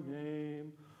your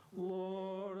name.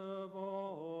 Lord of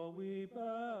all, we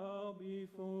bow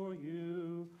before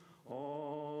you.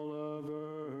 All of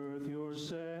earth your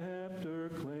scepter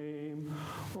claim.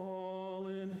 All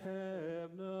in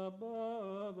heaven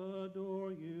above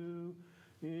adore you.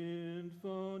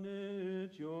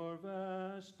 Infinite your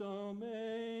vast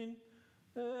domain.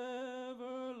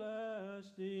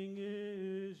 Everlasting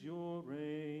is your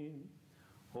reign.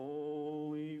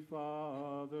 Holy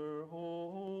Father,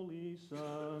 Holy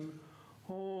Son,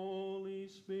 Holy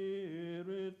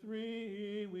Spirit,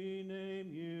 three we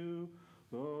name you,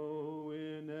 though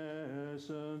in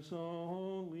essence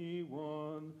only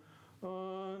one.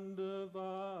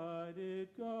 Undivided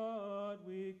God,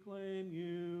 we claim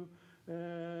you,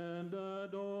 and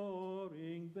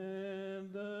adoring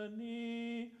bend the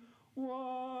knee,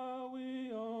 while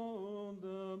we own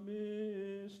the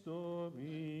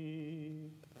mystery.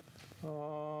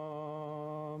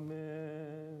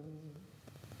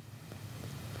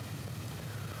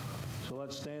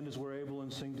 let's stand as we're able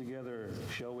and sing together,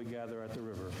 Shall We Gather at the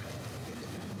River?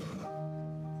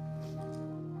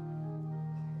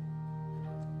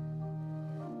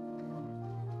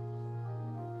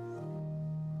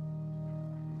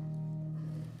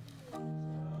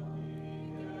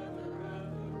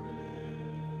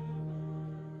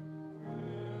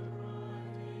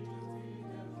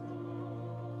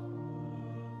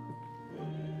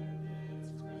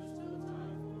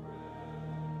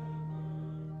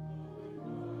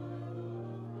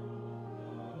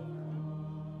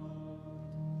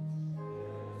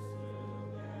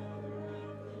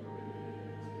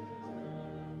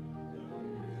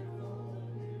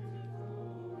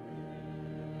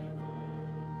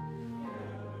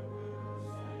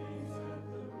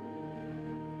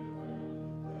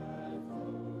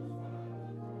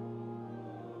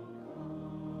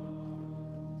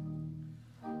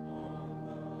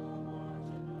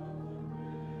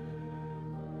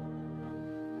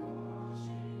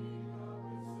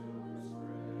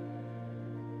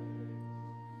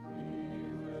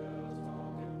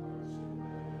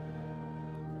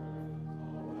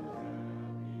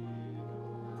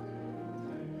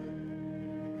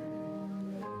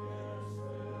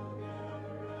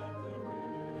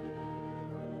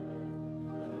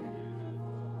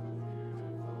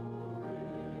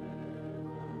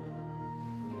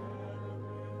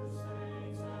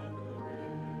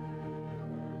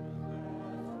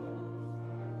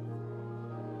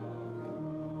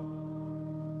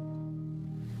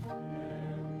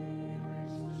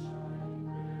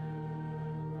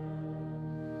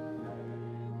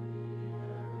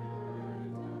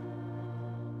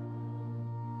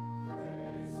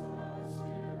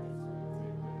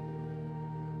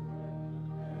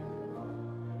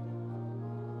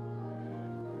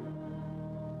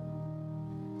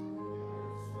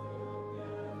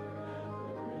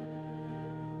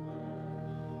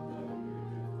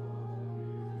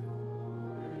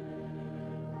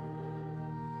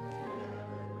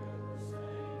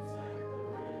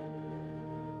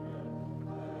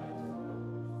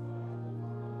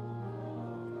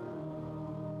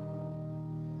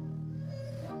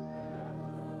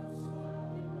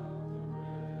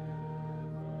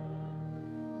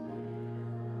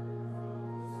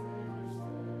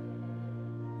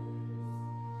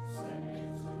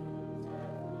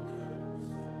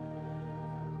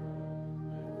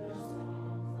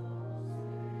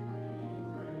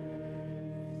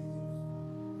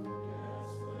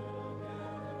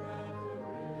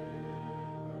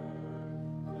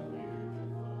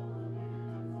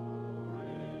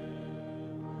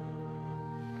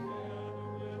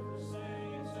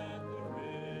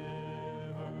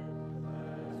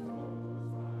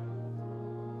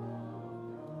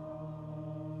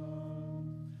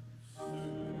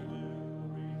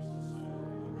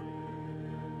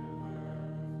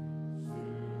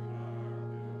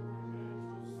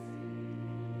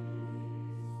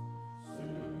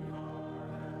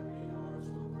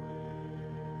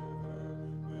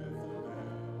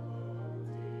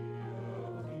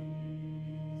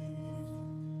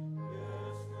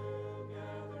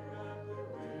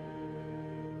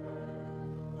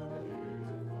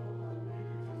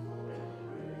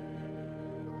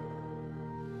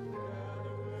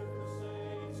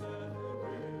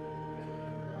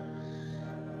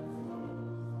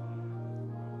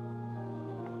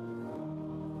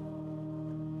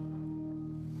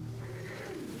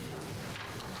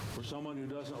 For someone who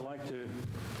doesn't like to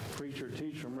preach or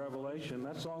teach from Revelation,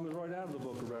 that song is right out of the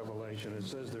book of Revelation. It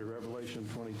says there, Revelation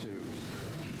 22.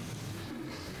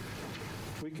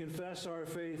 We confess our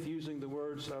faith using the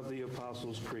words of the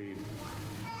Apostles' Creed.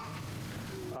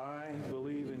 I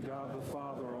believe in God the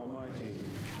Father Almighty,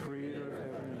 creator of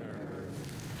heaven and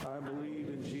earth. I believe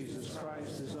in Jesus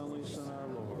Christ, his only Son, our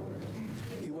Lord.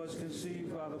 He was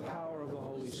conceived by the power of the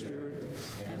Holy Spirit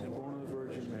and born of the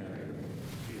Virgin Mary.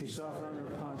 He suffered under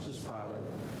Pontius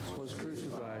Pilate, was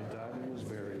crucified, died, and was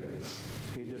buried.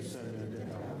 He descended into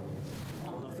hell.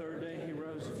 On the third day he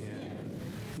rose again.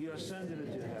 He ascended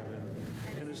into heaven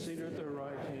and is seated at the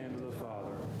right hand of the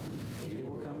Father. He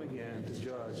will come again to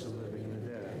judge the living and the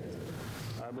dead.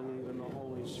 I believe in the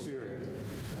Holy Spirit,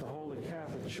 the Holy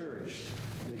Catholic Church,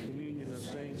 the communion of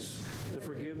saints, the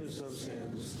forgiveness of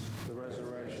sins, the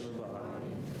resurrection of the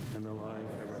body, and the life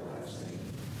everlasting.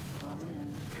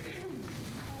 Amen.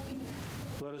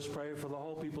 Let us pray for the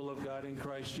whole people of God in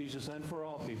Christ Jesus and for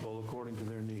all people according to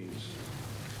their needs.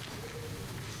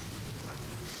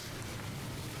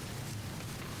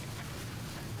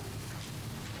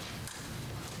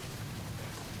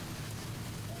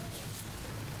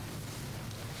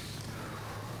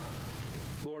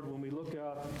 Lord, when we look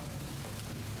out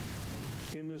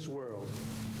In this world,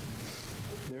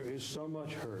 there is so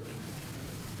much hurt,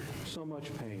 so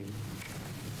much pain,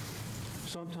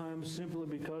 sometimes simply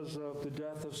because of the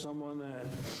death of someone that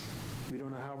we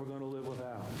don't know how we're going to live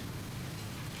without,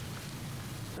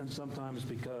 and sometimes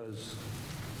because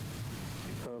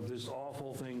of this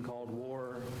awful thing called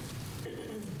war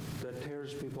that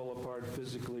tears people apart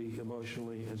physically,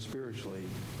 emotionally, and spiritually.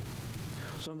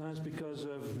 Sometimes because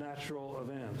of natural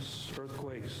events,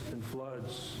 earthquakes and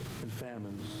floods and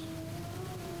famines.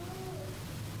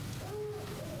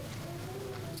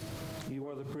 You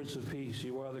are the Prince of Peace.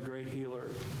 You are the great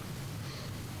healer.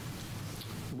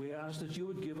 We ask that you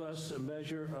would give us a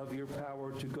measure of your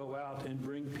power to go out and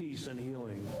bring peace and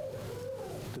healing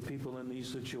to people in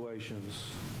these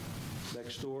situations,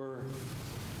 next door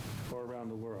or around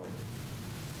the world.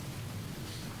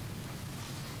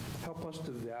 Help us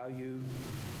to value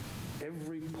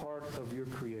every part of your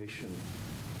creation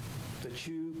that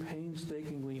you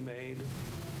painstakingly made,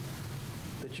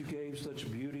 that you gave such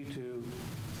beauty to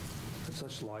and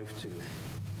such life to.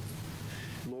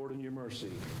 Lord, in your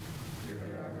mercy,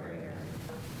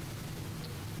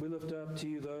 we lift up to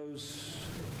you those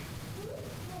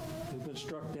who've been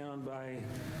struck down by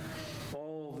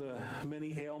all the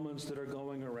many ailments that are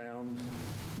going around,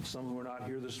 some who are not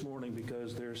here this morning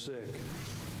because they're sick,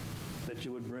 that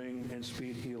you would bring and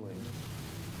speed healing.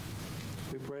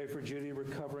 We pray for Judy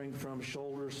recovering from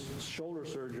shoulder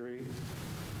surgery,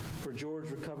 for George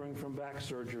recovering from back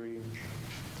surgery.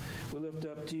 We lift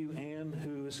up to you Ann,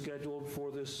 who is scheduled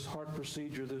for this heart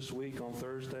procedure this week on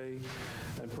Thursday,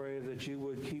 and pray that you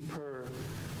would keep her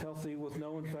healthy with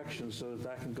no infection so that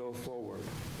that can go forward.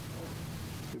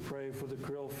 We pray for the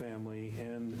Krill family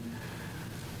and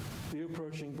the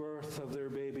approaching birth of their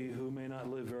baby who may not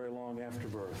live very long after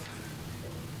birth.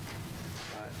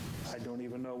 I don't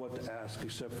even know what to ask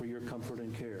except for your comfort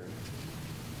and care.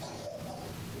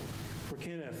 For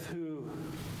Kenneth, who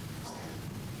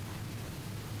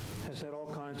has had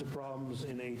all kinds of problems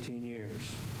in 18 years.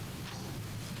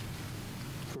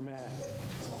 For Matt,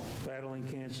 battling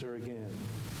cancer again.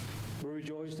 We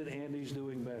rejoice that Andy's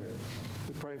doing better.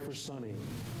 We pray for Sonny.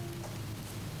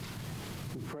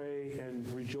 We pray and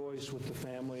rejoice with the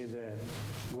family that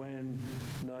Gwen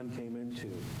Nunn came into.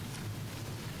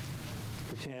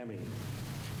 For Tammy,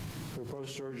 for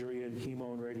post-surgery and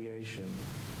chemo and radiation.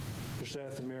 For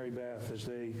Seth and Mary Beth as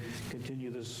they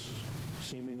continue this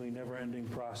seemingly never-ending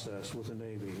process with the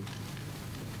Navy.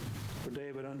 For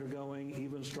David undergoing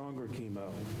even stronger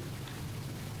chemo.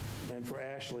 And for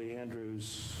Ashley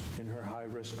Andrews in her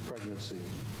high-risk pregnancy.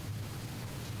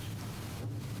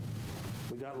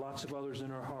 We got lots of others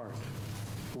in our heart.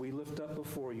 We lift up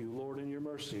before you, Lord, in your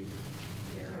mercy.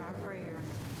 Hear our prayer.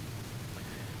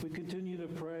 We continue to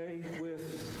pray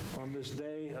on this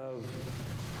day of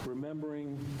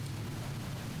remembering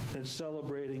and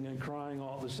celebrating and crying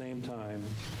all at the same time.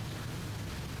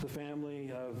 The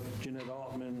family of Jeanette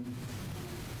Altman,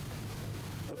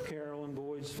 of Carolyn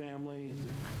Boyd's family,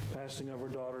 passing of her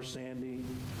daughter Sandy,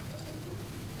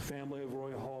 family of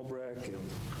Roy Hallbreck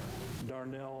and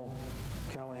Darnell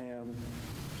Callahan,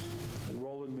 and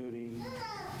Roland Moody,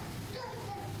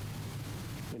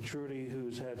 and Trudy,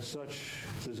 who's had such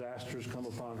disasters come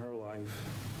upon her life,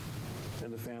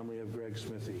 and the family of Greg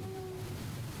Smithy.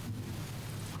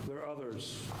 There are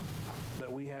others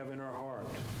that we have in our heart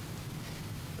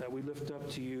that we lift up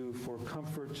to you for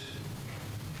comfort,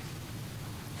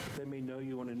 that they may know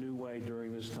you in a new way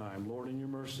during this time. Lord, in your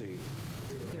mercy.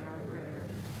 Hear our prayer.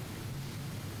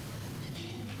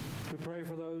 We pray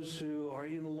for those who are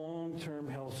in long-term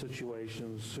health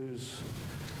situations,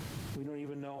 we don't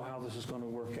even know how this is going to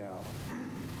work out,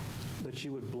 that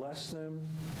you would bless them,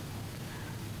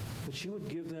 that you would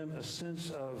give them a sense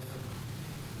of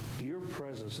your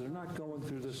presence. They're not going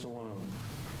through this alone,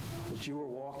 that you are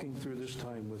walking through this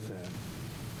time with them.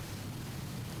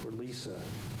 For Lisa,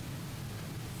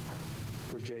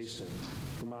 for Jason,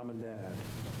 for Mom and Dad,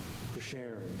 for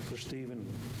Sharon, for Stephen,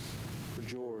 for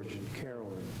George and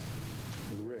Carolyn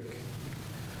and Rick,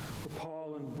 for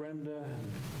Paul and Brenda,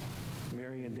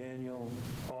 Mary and Daniel,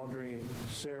 Audrey,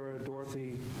 Sarah,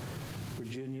 Dorothy,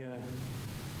 Virginia,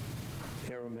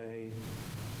 Aramay,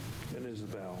 and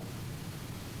Isabel.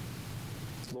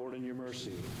 Lord, in your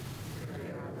mercy.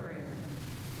 Hear our prayer.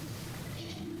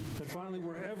 And finally,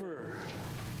 wherever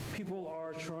people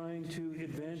are trying to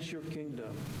advance your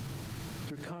kingdom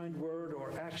through kind word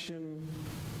or action,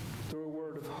 through a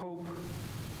word of hope,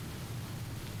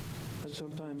 and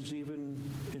sometimes even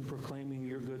in proclaiming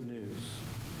your good news,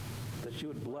 that you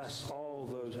would bless all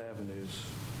those avenues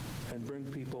and bring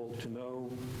people to know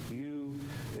you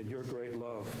and your great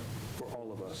love for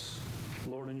all of us.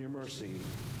 Lord, in your mercy.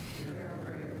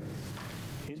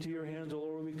 Into your hands, O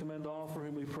Lord, we commend all for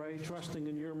whom we pray, trusting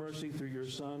in your mercy through your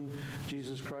Son,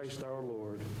 Jesus Christ our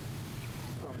Lord.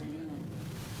 Amen.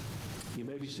 You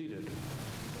may be seated.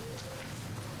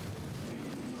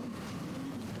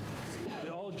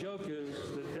 The old joke is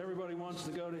that everybody wants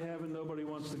to go to heaven, nobody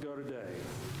wants to go today.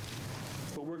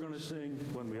 But we're going to sing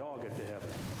when we all get to heaven.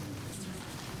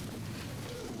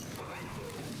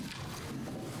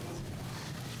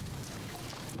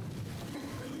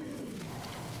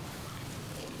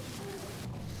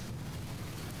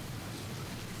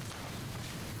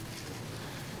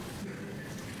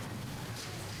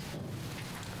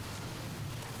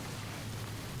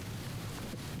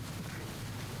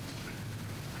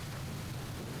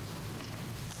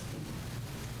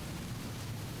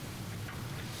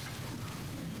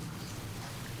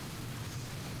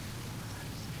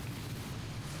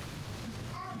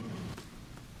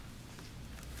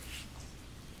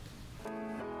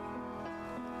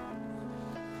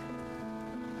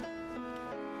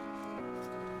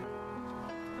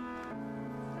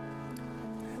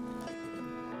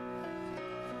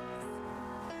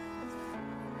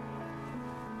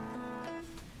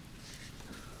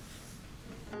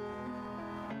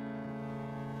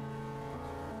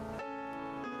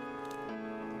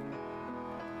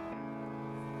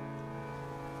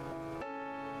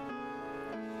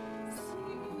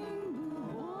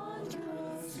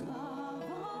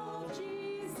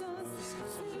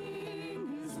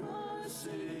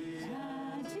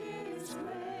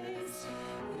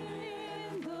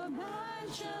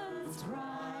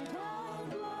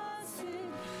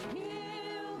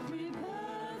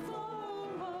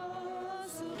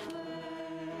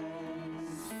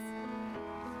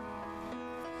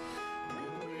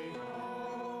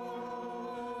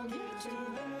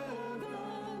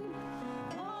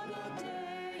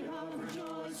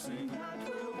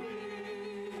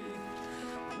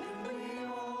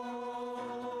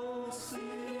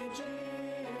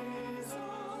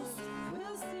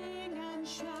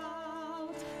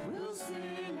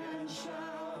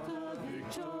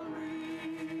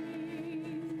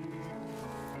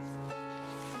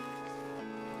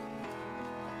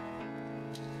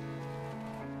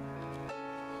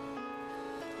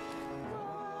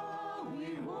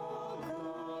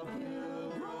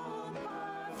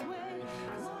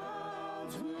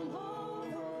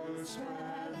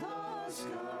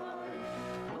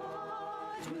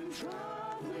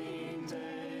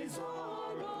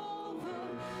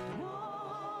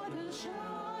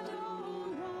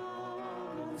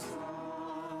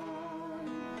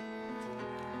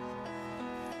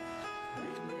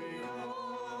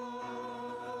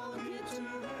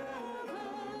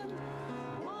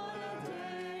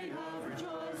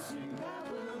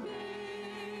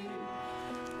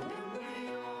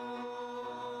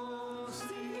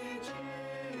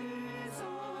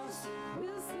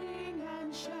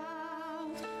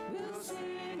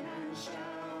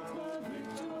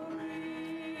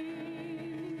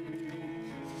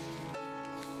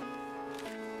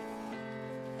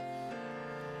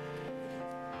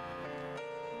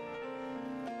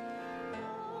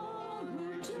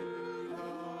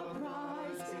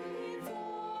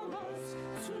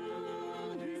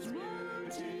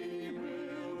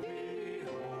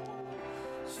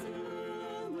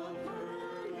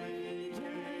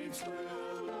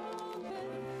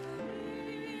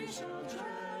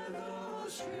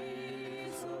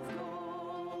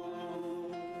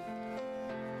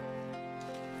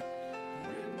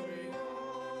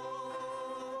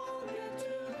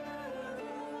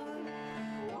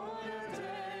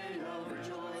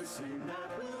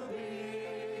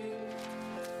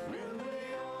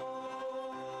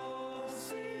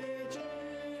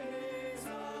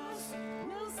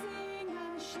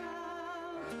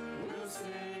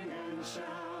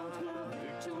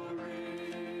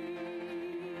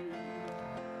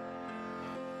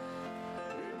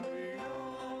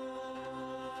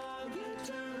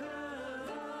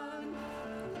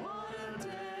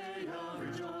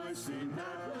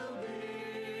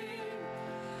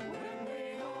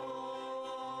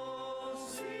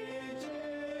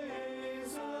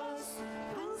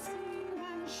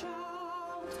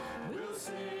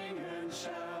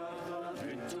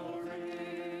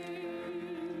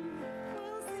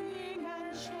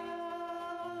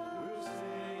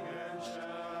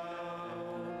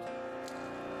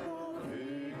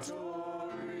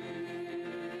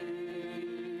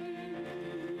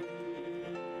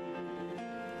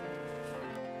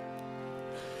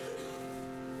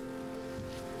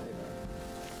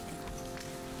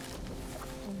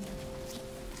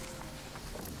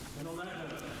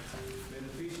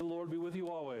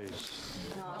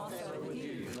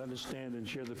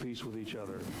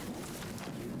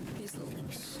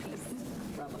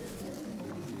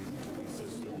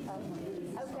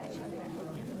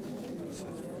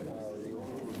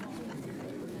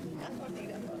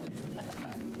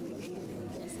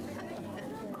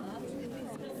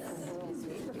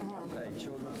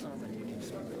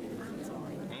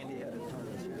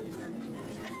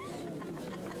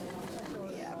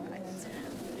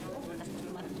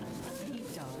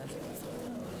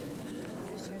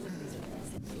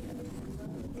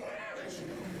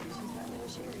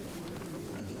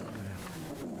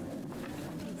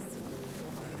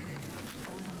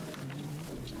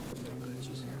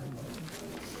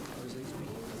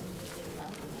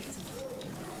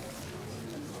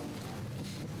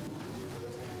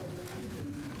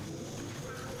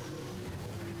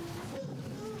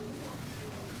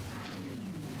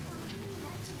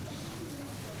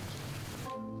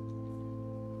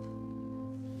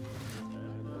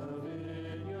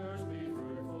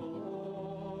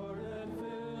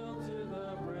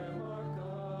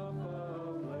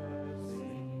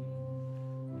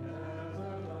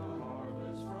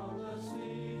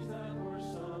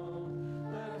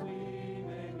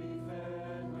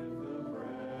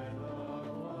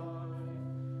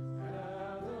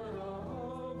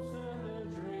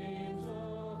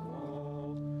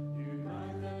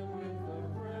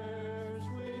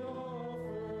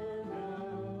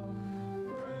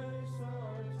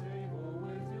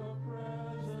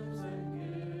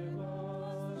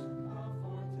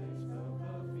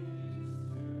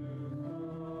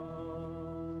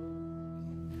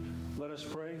 Let us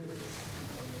pray.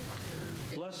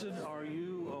 Blessed are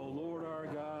you, O Lord our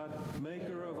God,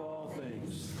 maker of all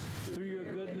things. Through your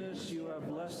goodness you have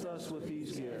blessed us with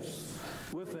these gifts.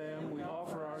 With them we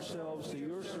offer ourselves to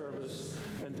your service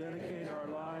and dedicate our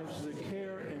lives to the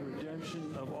care and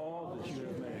redemption of all that you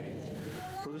have made.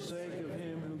 For the sake of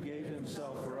him who gave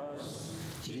himself for us,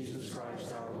 Jesus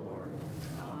Christ our Lord.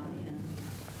 Amen.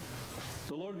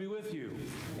 The Lord be with you.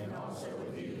 And also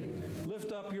with you.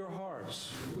 Lift up your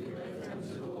hearts. We lift them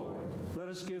to the Lord. Let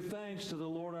us give thanks to the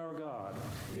Lord our God.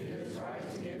 It is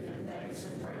right to give him thanks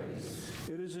and praise.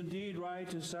 It is indeed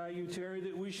right and salutary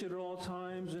that we should at all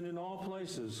times and in all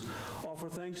places offer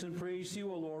thanks and praise to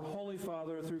you, O Lord, Holy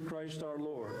Father, through Christ our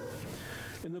Lord.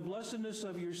 In the blessedness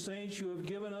of your saints, you have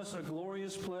given us a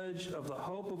glorious pledge of the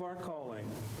hope of our calling,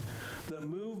 that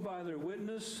moved by their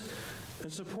witness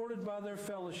and supported by their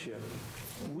fellowship,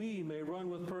 we may run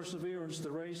with perseverance the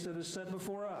race that is set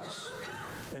before us,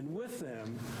 and with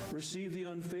them receive the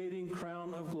unfading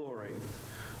crown of glory.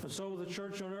 And so with the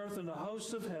church on earth and the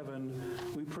hosts of heaven,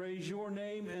 we praise your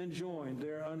name and join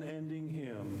their unending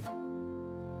hymn.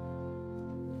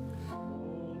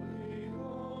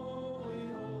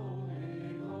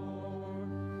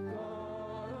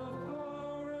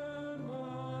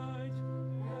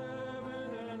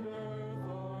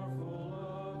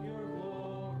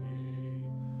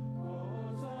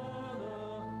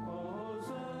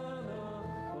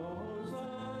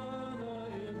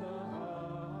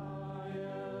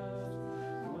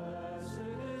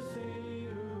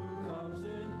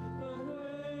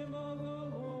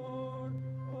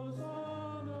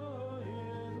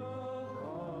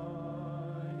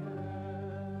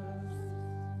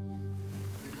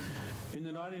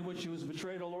 In which he was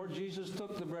betrayed, our Lord Jesus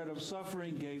took the bread of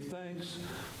suffering, gave thanks,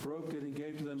 broke it, and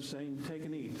gave to them, saying, "Take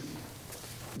and eat.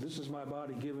 This is my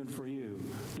body given for you.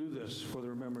 Do this for the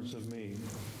remembrance of me."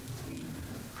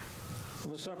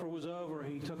 When the supper was over,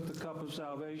 he took the cup of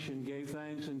salvation, gave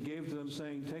thanks, and gave to them,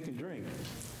 saying, "Take and drink.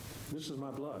 This is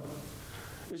my blood.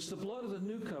 It's the blood of the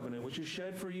new covenant, which is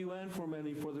shed for you and for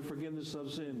many for the forgiveness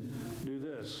of sin. Do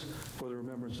this for the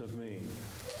remembrance of me."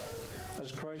 As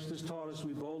Christ has taught us,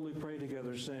 we boldly pray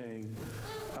together, saying,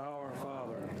 "Our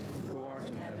Father, who art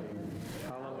in heaven,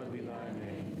 hallowed be thy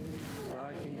name.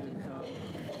 Thy kingdom come,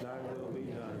 thy will be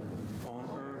done, on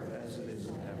earth as it is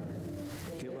in heaven.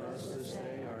 Give us this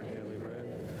day our daily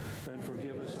bread, and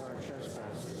forgive us our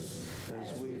trespasses,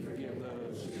 as we forgive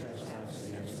those who trespass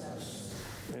against us.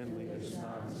 And lead us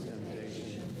not into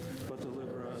temptation, but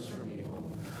deliver us from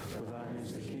evil. For thine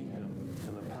is the kingdom,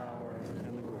 and the power,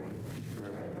 and the glory,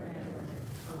 forever.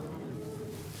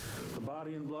 The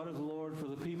body and blood of the Lord for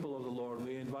the people of the Lord.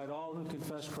 We invite all who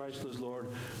confess Christ as Lord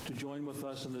to join with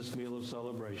us in this meal of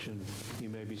celebration. You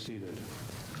may be seated.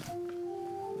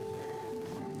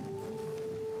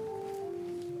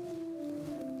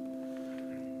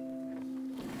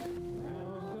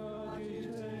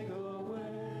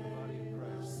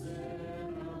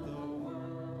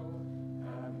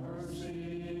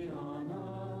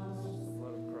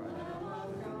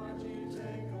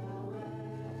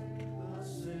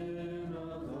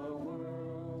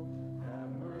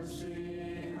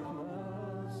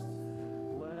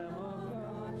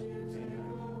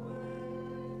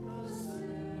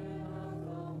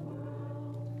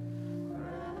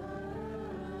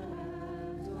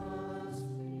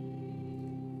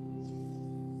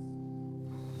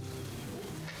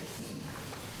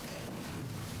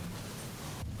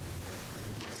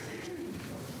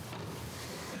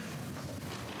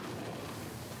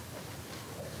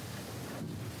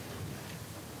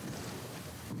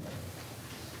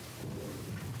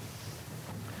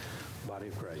 Body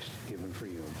of Christ given for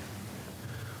you.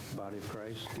 Body of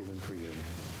Christ given for you.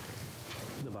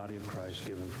 The body of Christ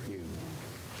given for you.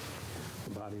 The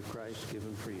body of Christ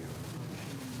given for you.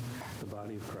 The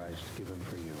body of Christ given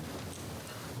for you.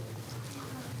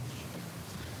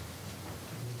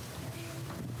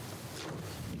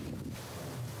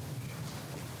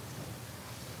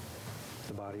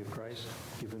 The body of Christ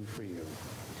given for you.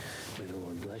 May the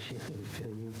Lord bless you and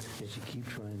fill you as you keep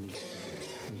trying to.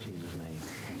 In Jesus' name.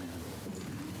 Amen.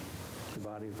 The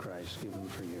body of Christ given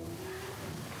for you.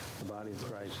 The body of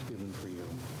Christ given for you.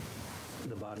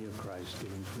 The body of Christ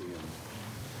given for you.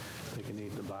 They can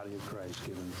eat the body of Christ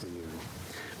given for you.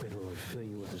 May the Lord fill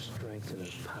you with the strength and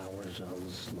his power as well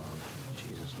as his love. In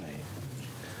Jesus' name.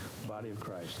 The body of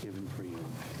Christ given for you.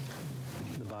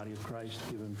 The body of Christ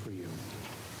given for you.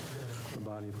 The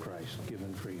body of Christ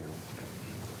given for you.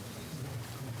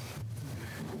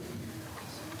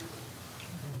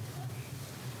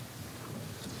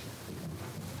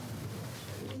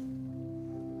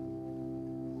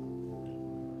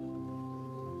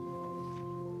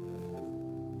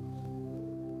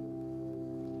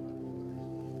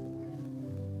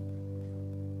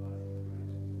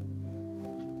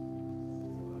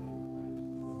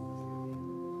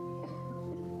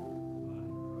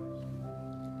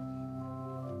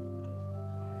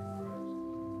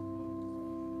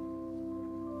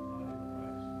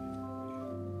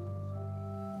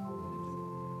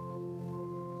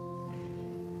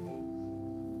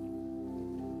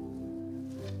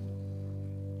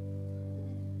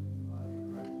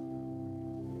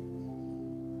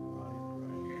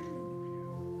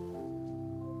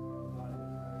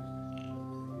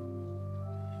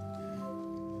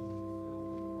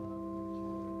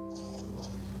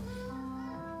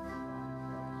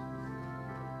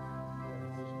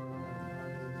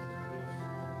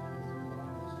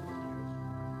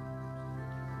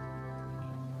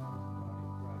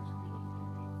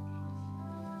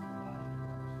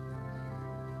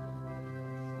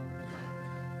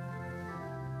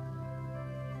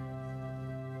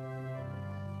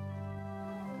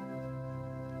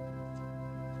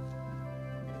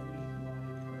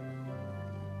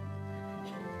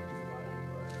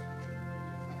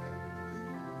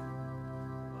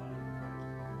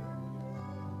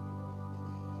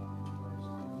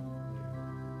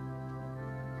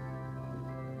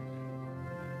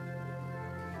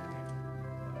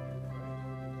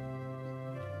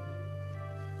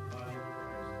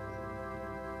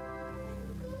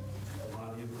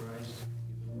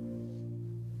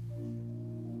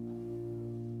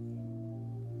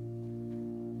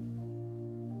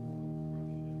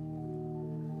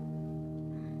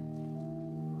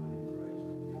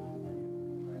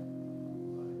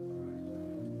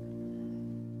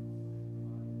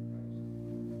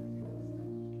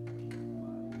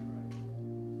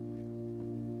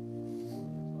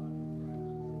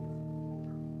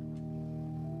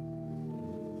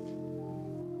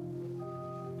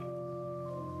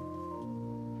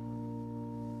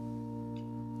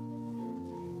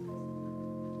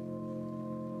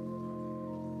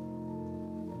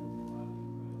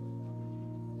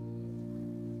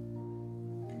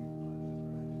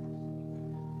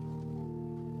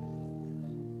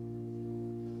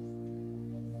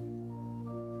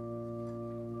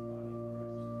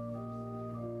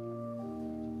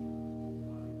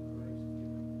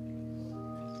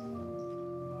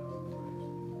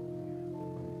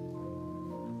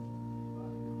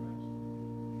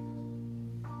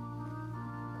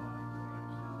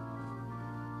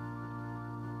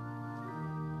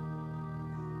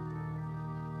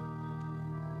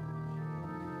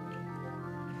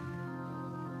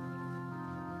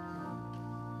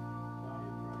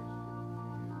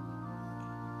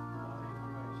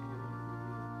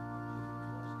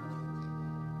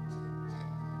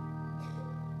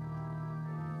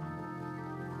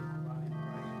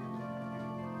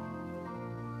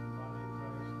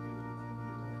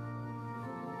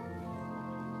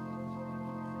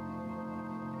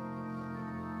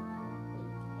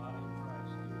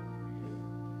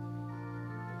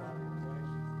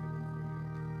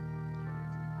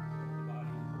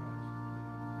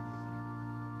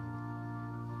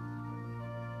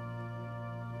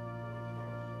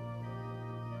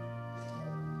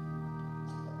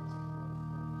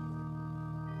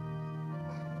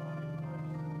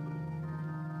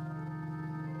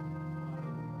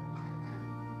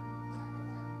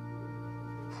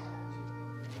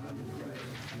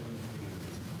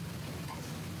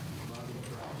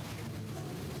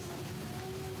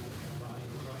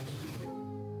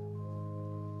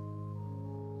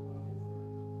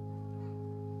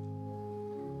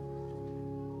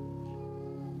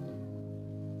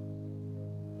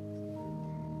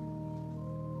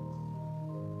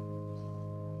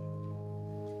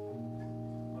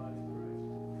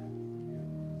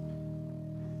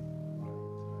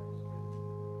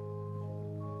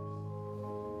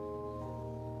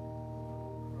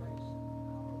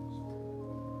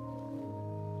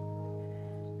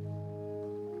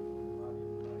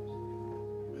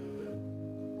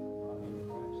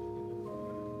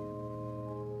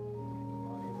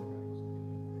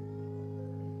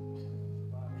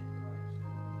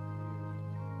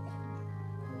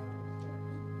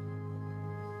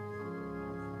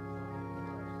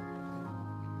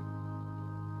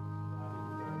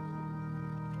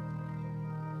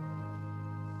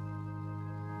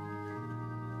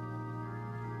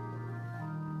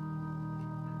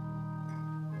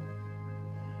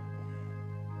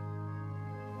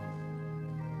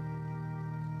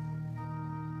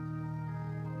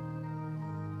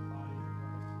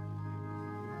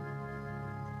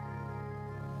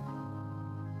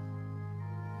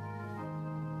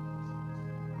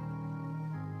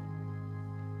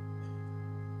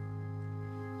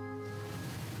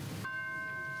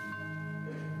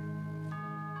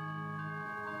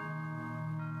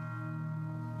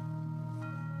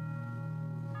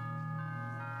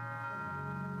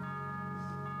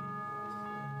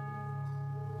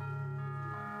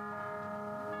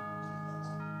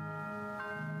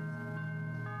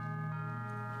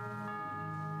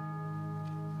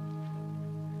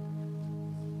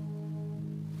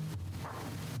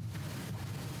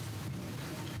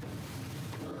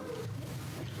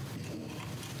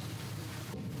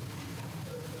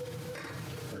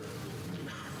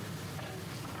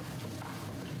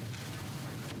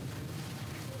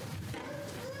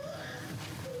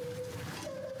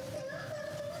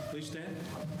 Please stand.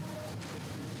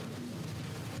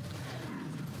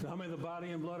 Now may the body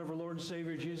and blood of our Lord and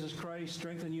Savior Jesus Christ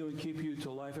strengthen you and keep you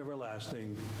to life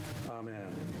everlasting.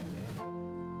 Amen.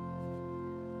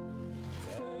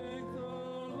 Thank the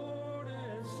Lord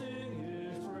and sing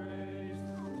his praise.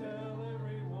 Tell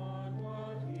everyone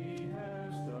what he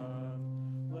has done.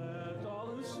 Let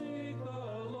all who seek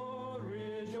the Lord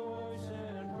rejoice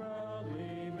and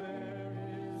proudly bear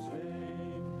his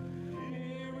name.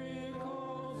 He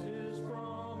recalls his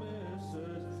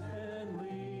promises and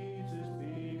leads his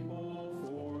people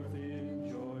forth in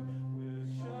joy with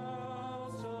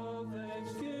shouts of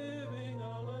thanksgiving.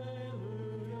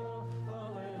 Alleluia,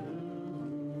 alleluia.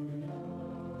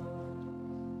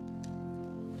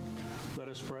 Let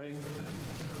us pray.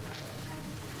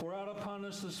 Pour out upon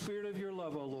us the spirit of your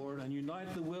love, O Lord, and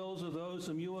unite the wills of those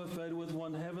whom you have fed with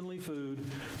one heavenly food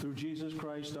through Jesus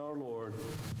Christ our Lord.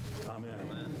 Amen.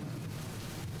 Amen.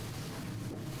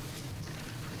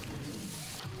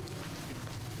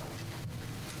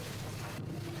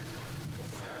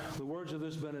 The words of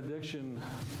this benediction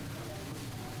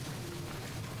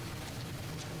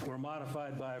were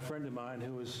modified by a friend of mine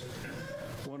who is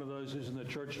one of those who's in the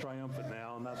church triumphant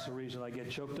now, and that's the reason I get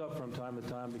choked up from time to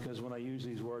time, because when I use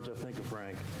these words, I think of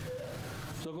Frank.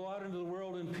 So go out into the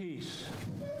world in peace.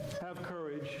 Have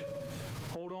courage.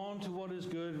 Hold on to what is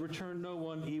good. Return no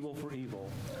one evil for evil.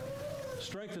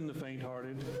 Strengthen the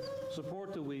faint-hearted.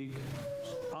 Support the weak.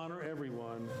 Honor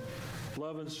everyone.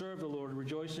 Love and serve the Lord,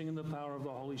 rejoicing in the power of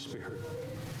the Holy Spirit.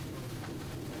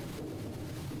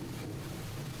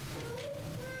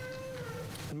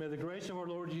 And may the grace of our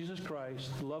Lord Jesus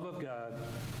Christ, the love of God,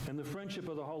 and the friendship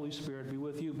of the Holy Spirit be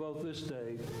with you both this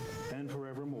day and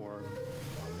forevermore.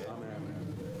 Amen.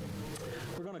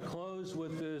 We're going to close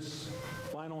with this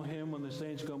final hymn, When the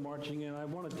Saints Go Marching In. I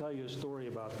want to tell you a story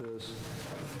about this.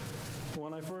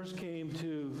 When I first came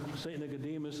to St.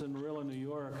 Nicodemus in Marilla, New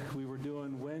York, we were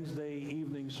doing Wednesday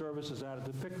evening services out at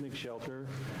the picnic shelter.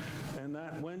 And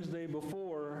that Wednesday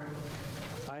before,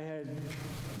 I had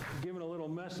given a little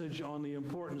message on the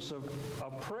importance of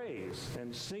praise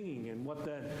and singing and what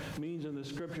that means in the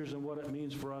scriptures and what it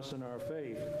means for us in our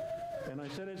faith. And I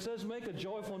said, it says make a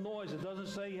joyful noise. It doesn't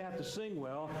say you have to sing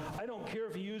well. I don't care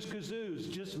if you use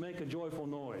kazoos, just make a joyful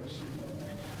noise.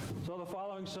 So the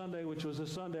following Sunday, which was the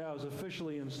Sunday I was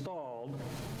officially installed,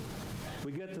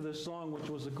 we get to this song, which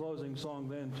was the closing song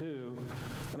then too,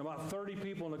 and about 30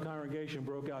 people in the congregation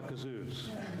broke out kazoos.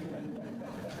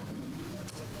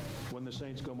 When the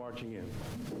Saints Go Marching In.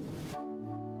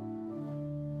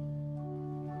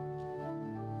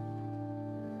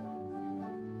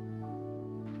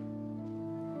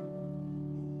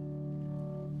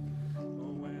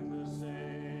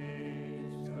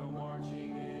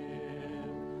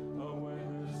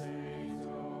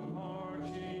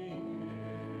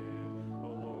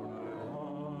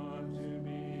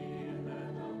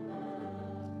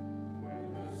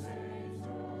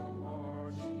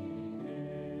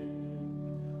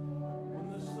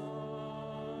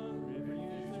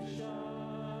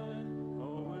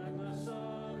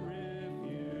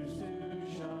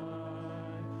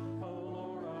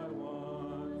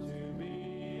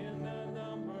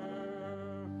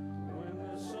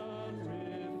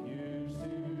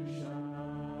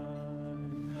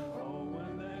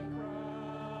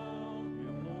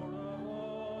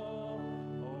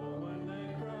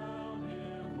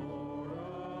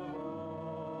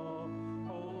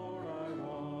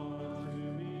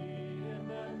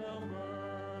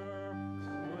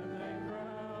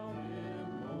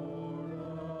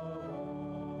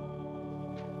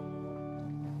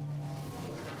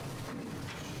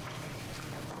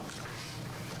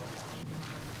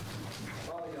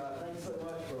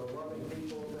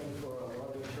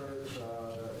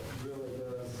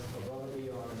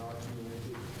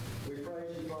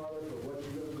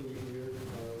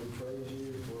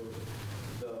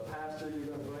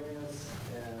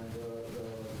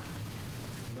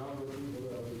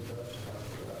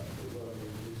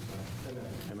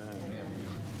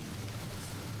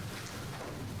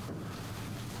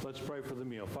 Let's pray for the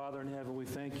meal. Father in heaven, we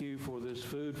thank you for this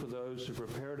food, for those who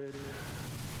prepared it,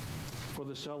 for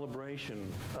the celebration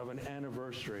of an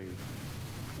anniversary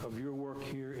of your work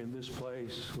here in this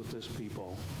place with this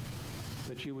people,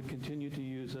 that you would continue to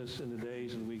use us in the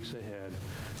days and weeks ahead,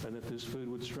 and that this food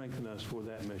would strengthen us for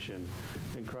that mission.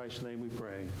 In Christ's name we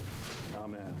pray.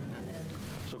 Amen.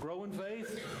 So grow in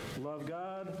faith, love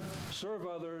God, serve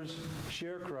others,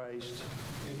 share Christ,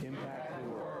 impact the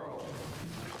world.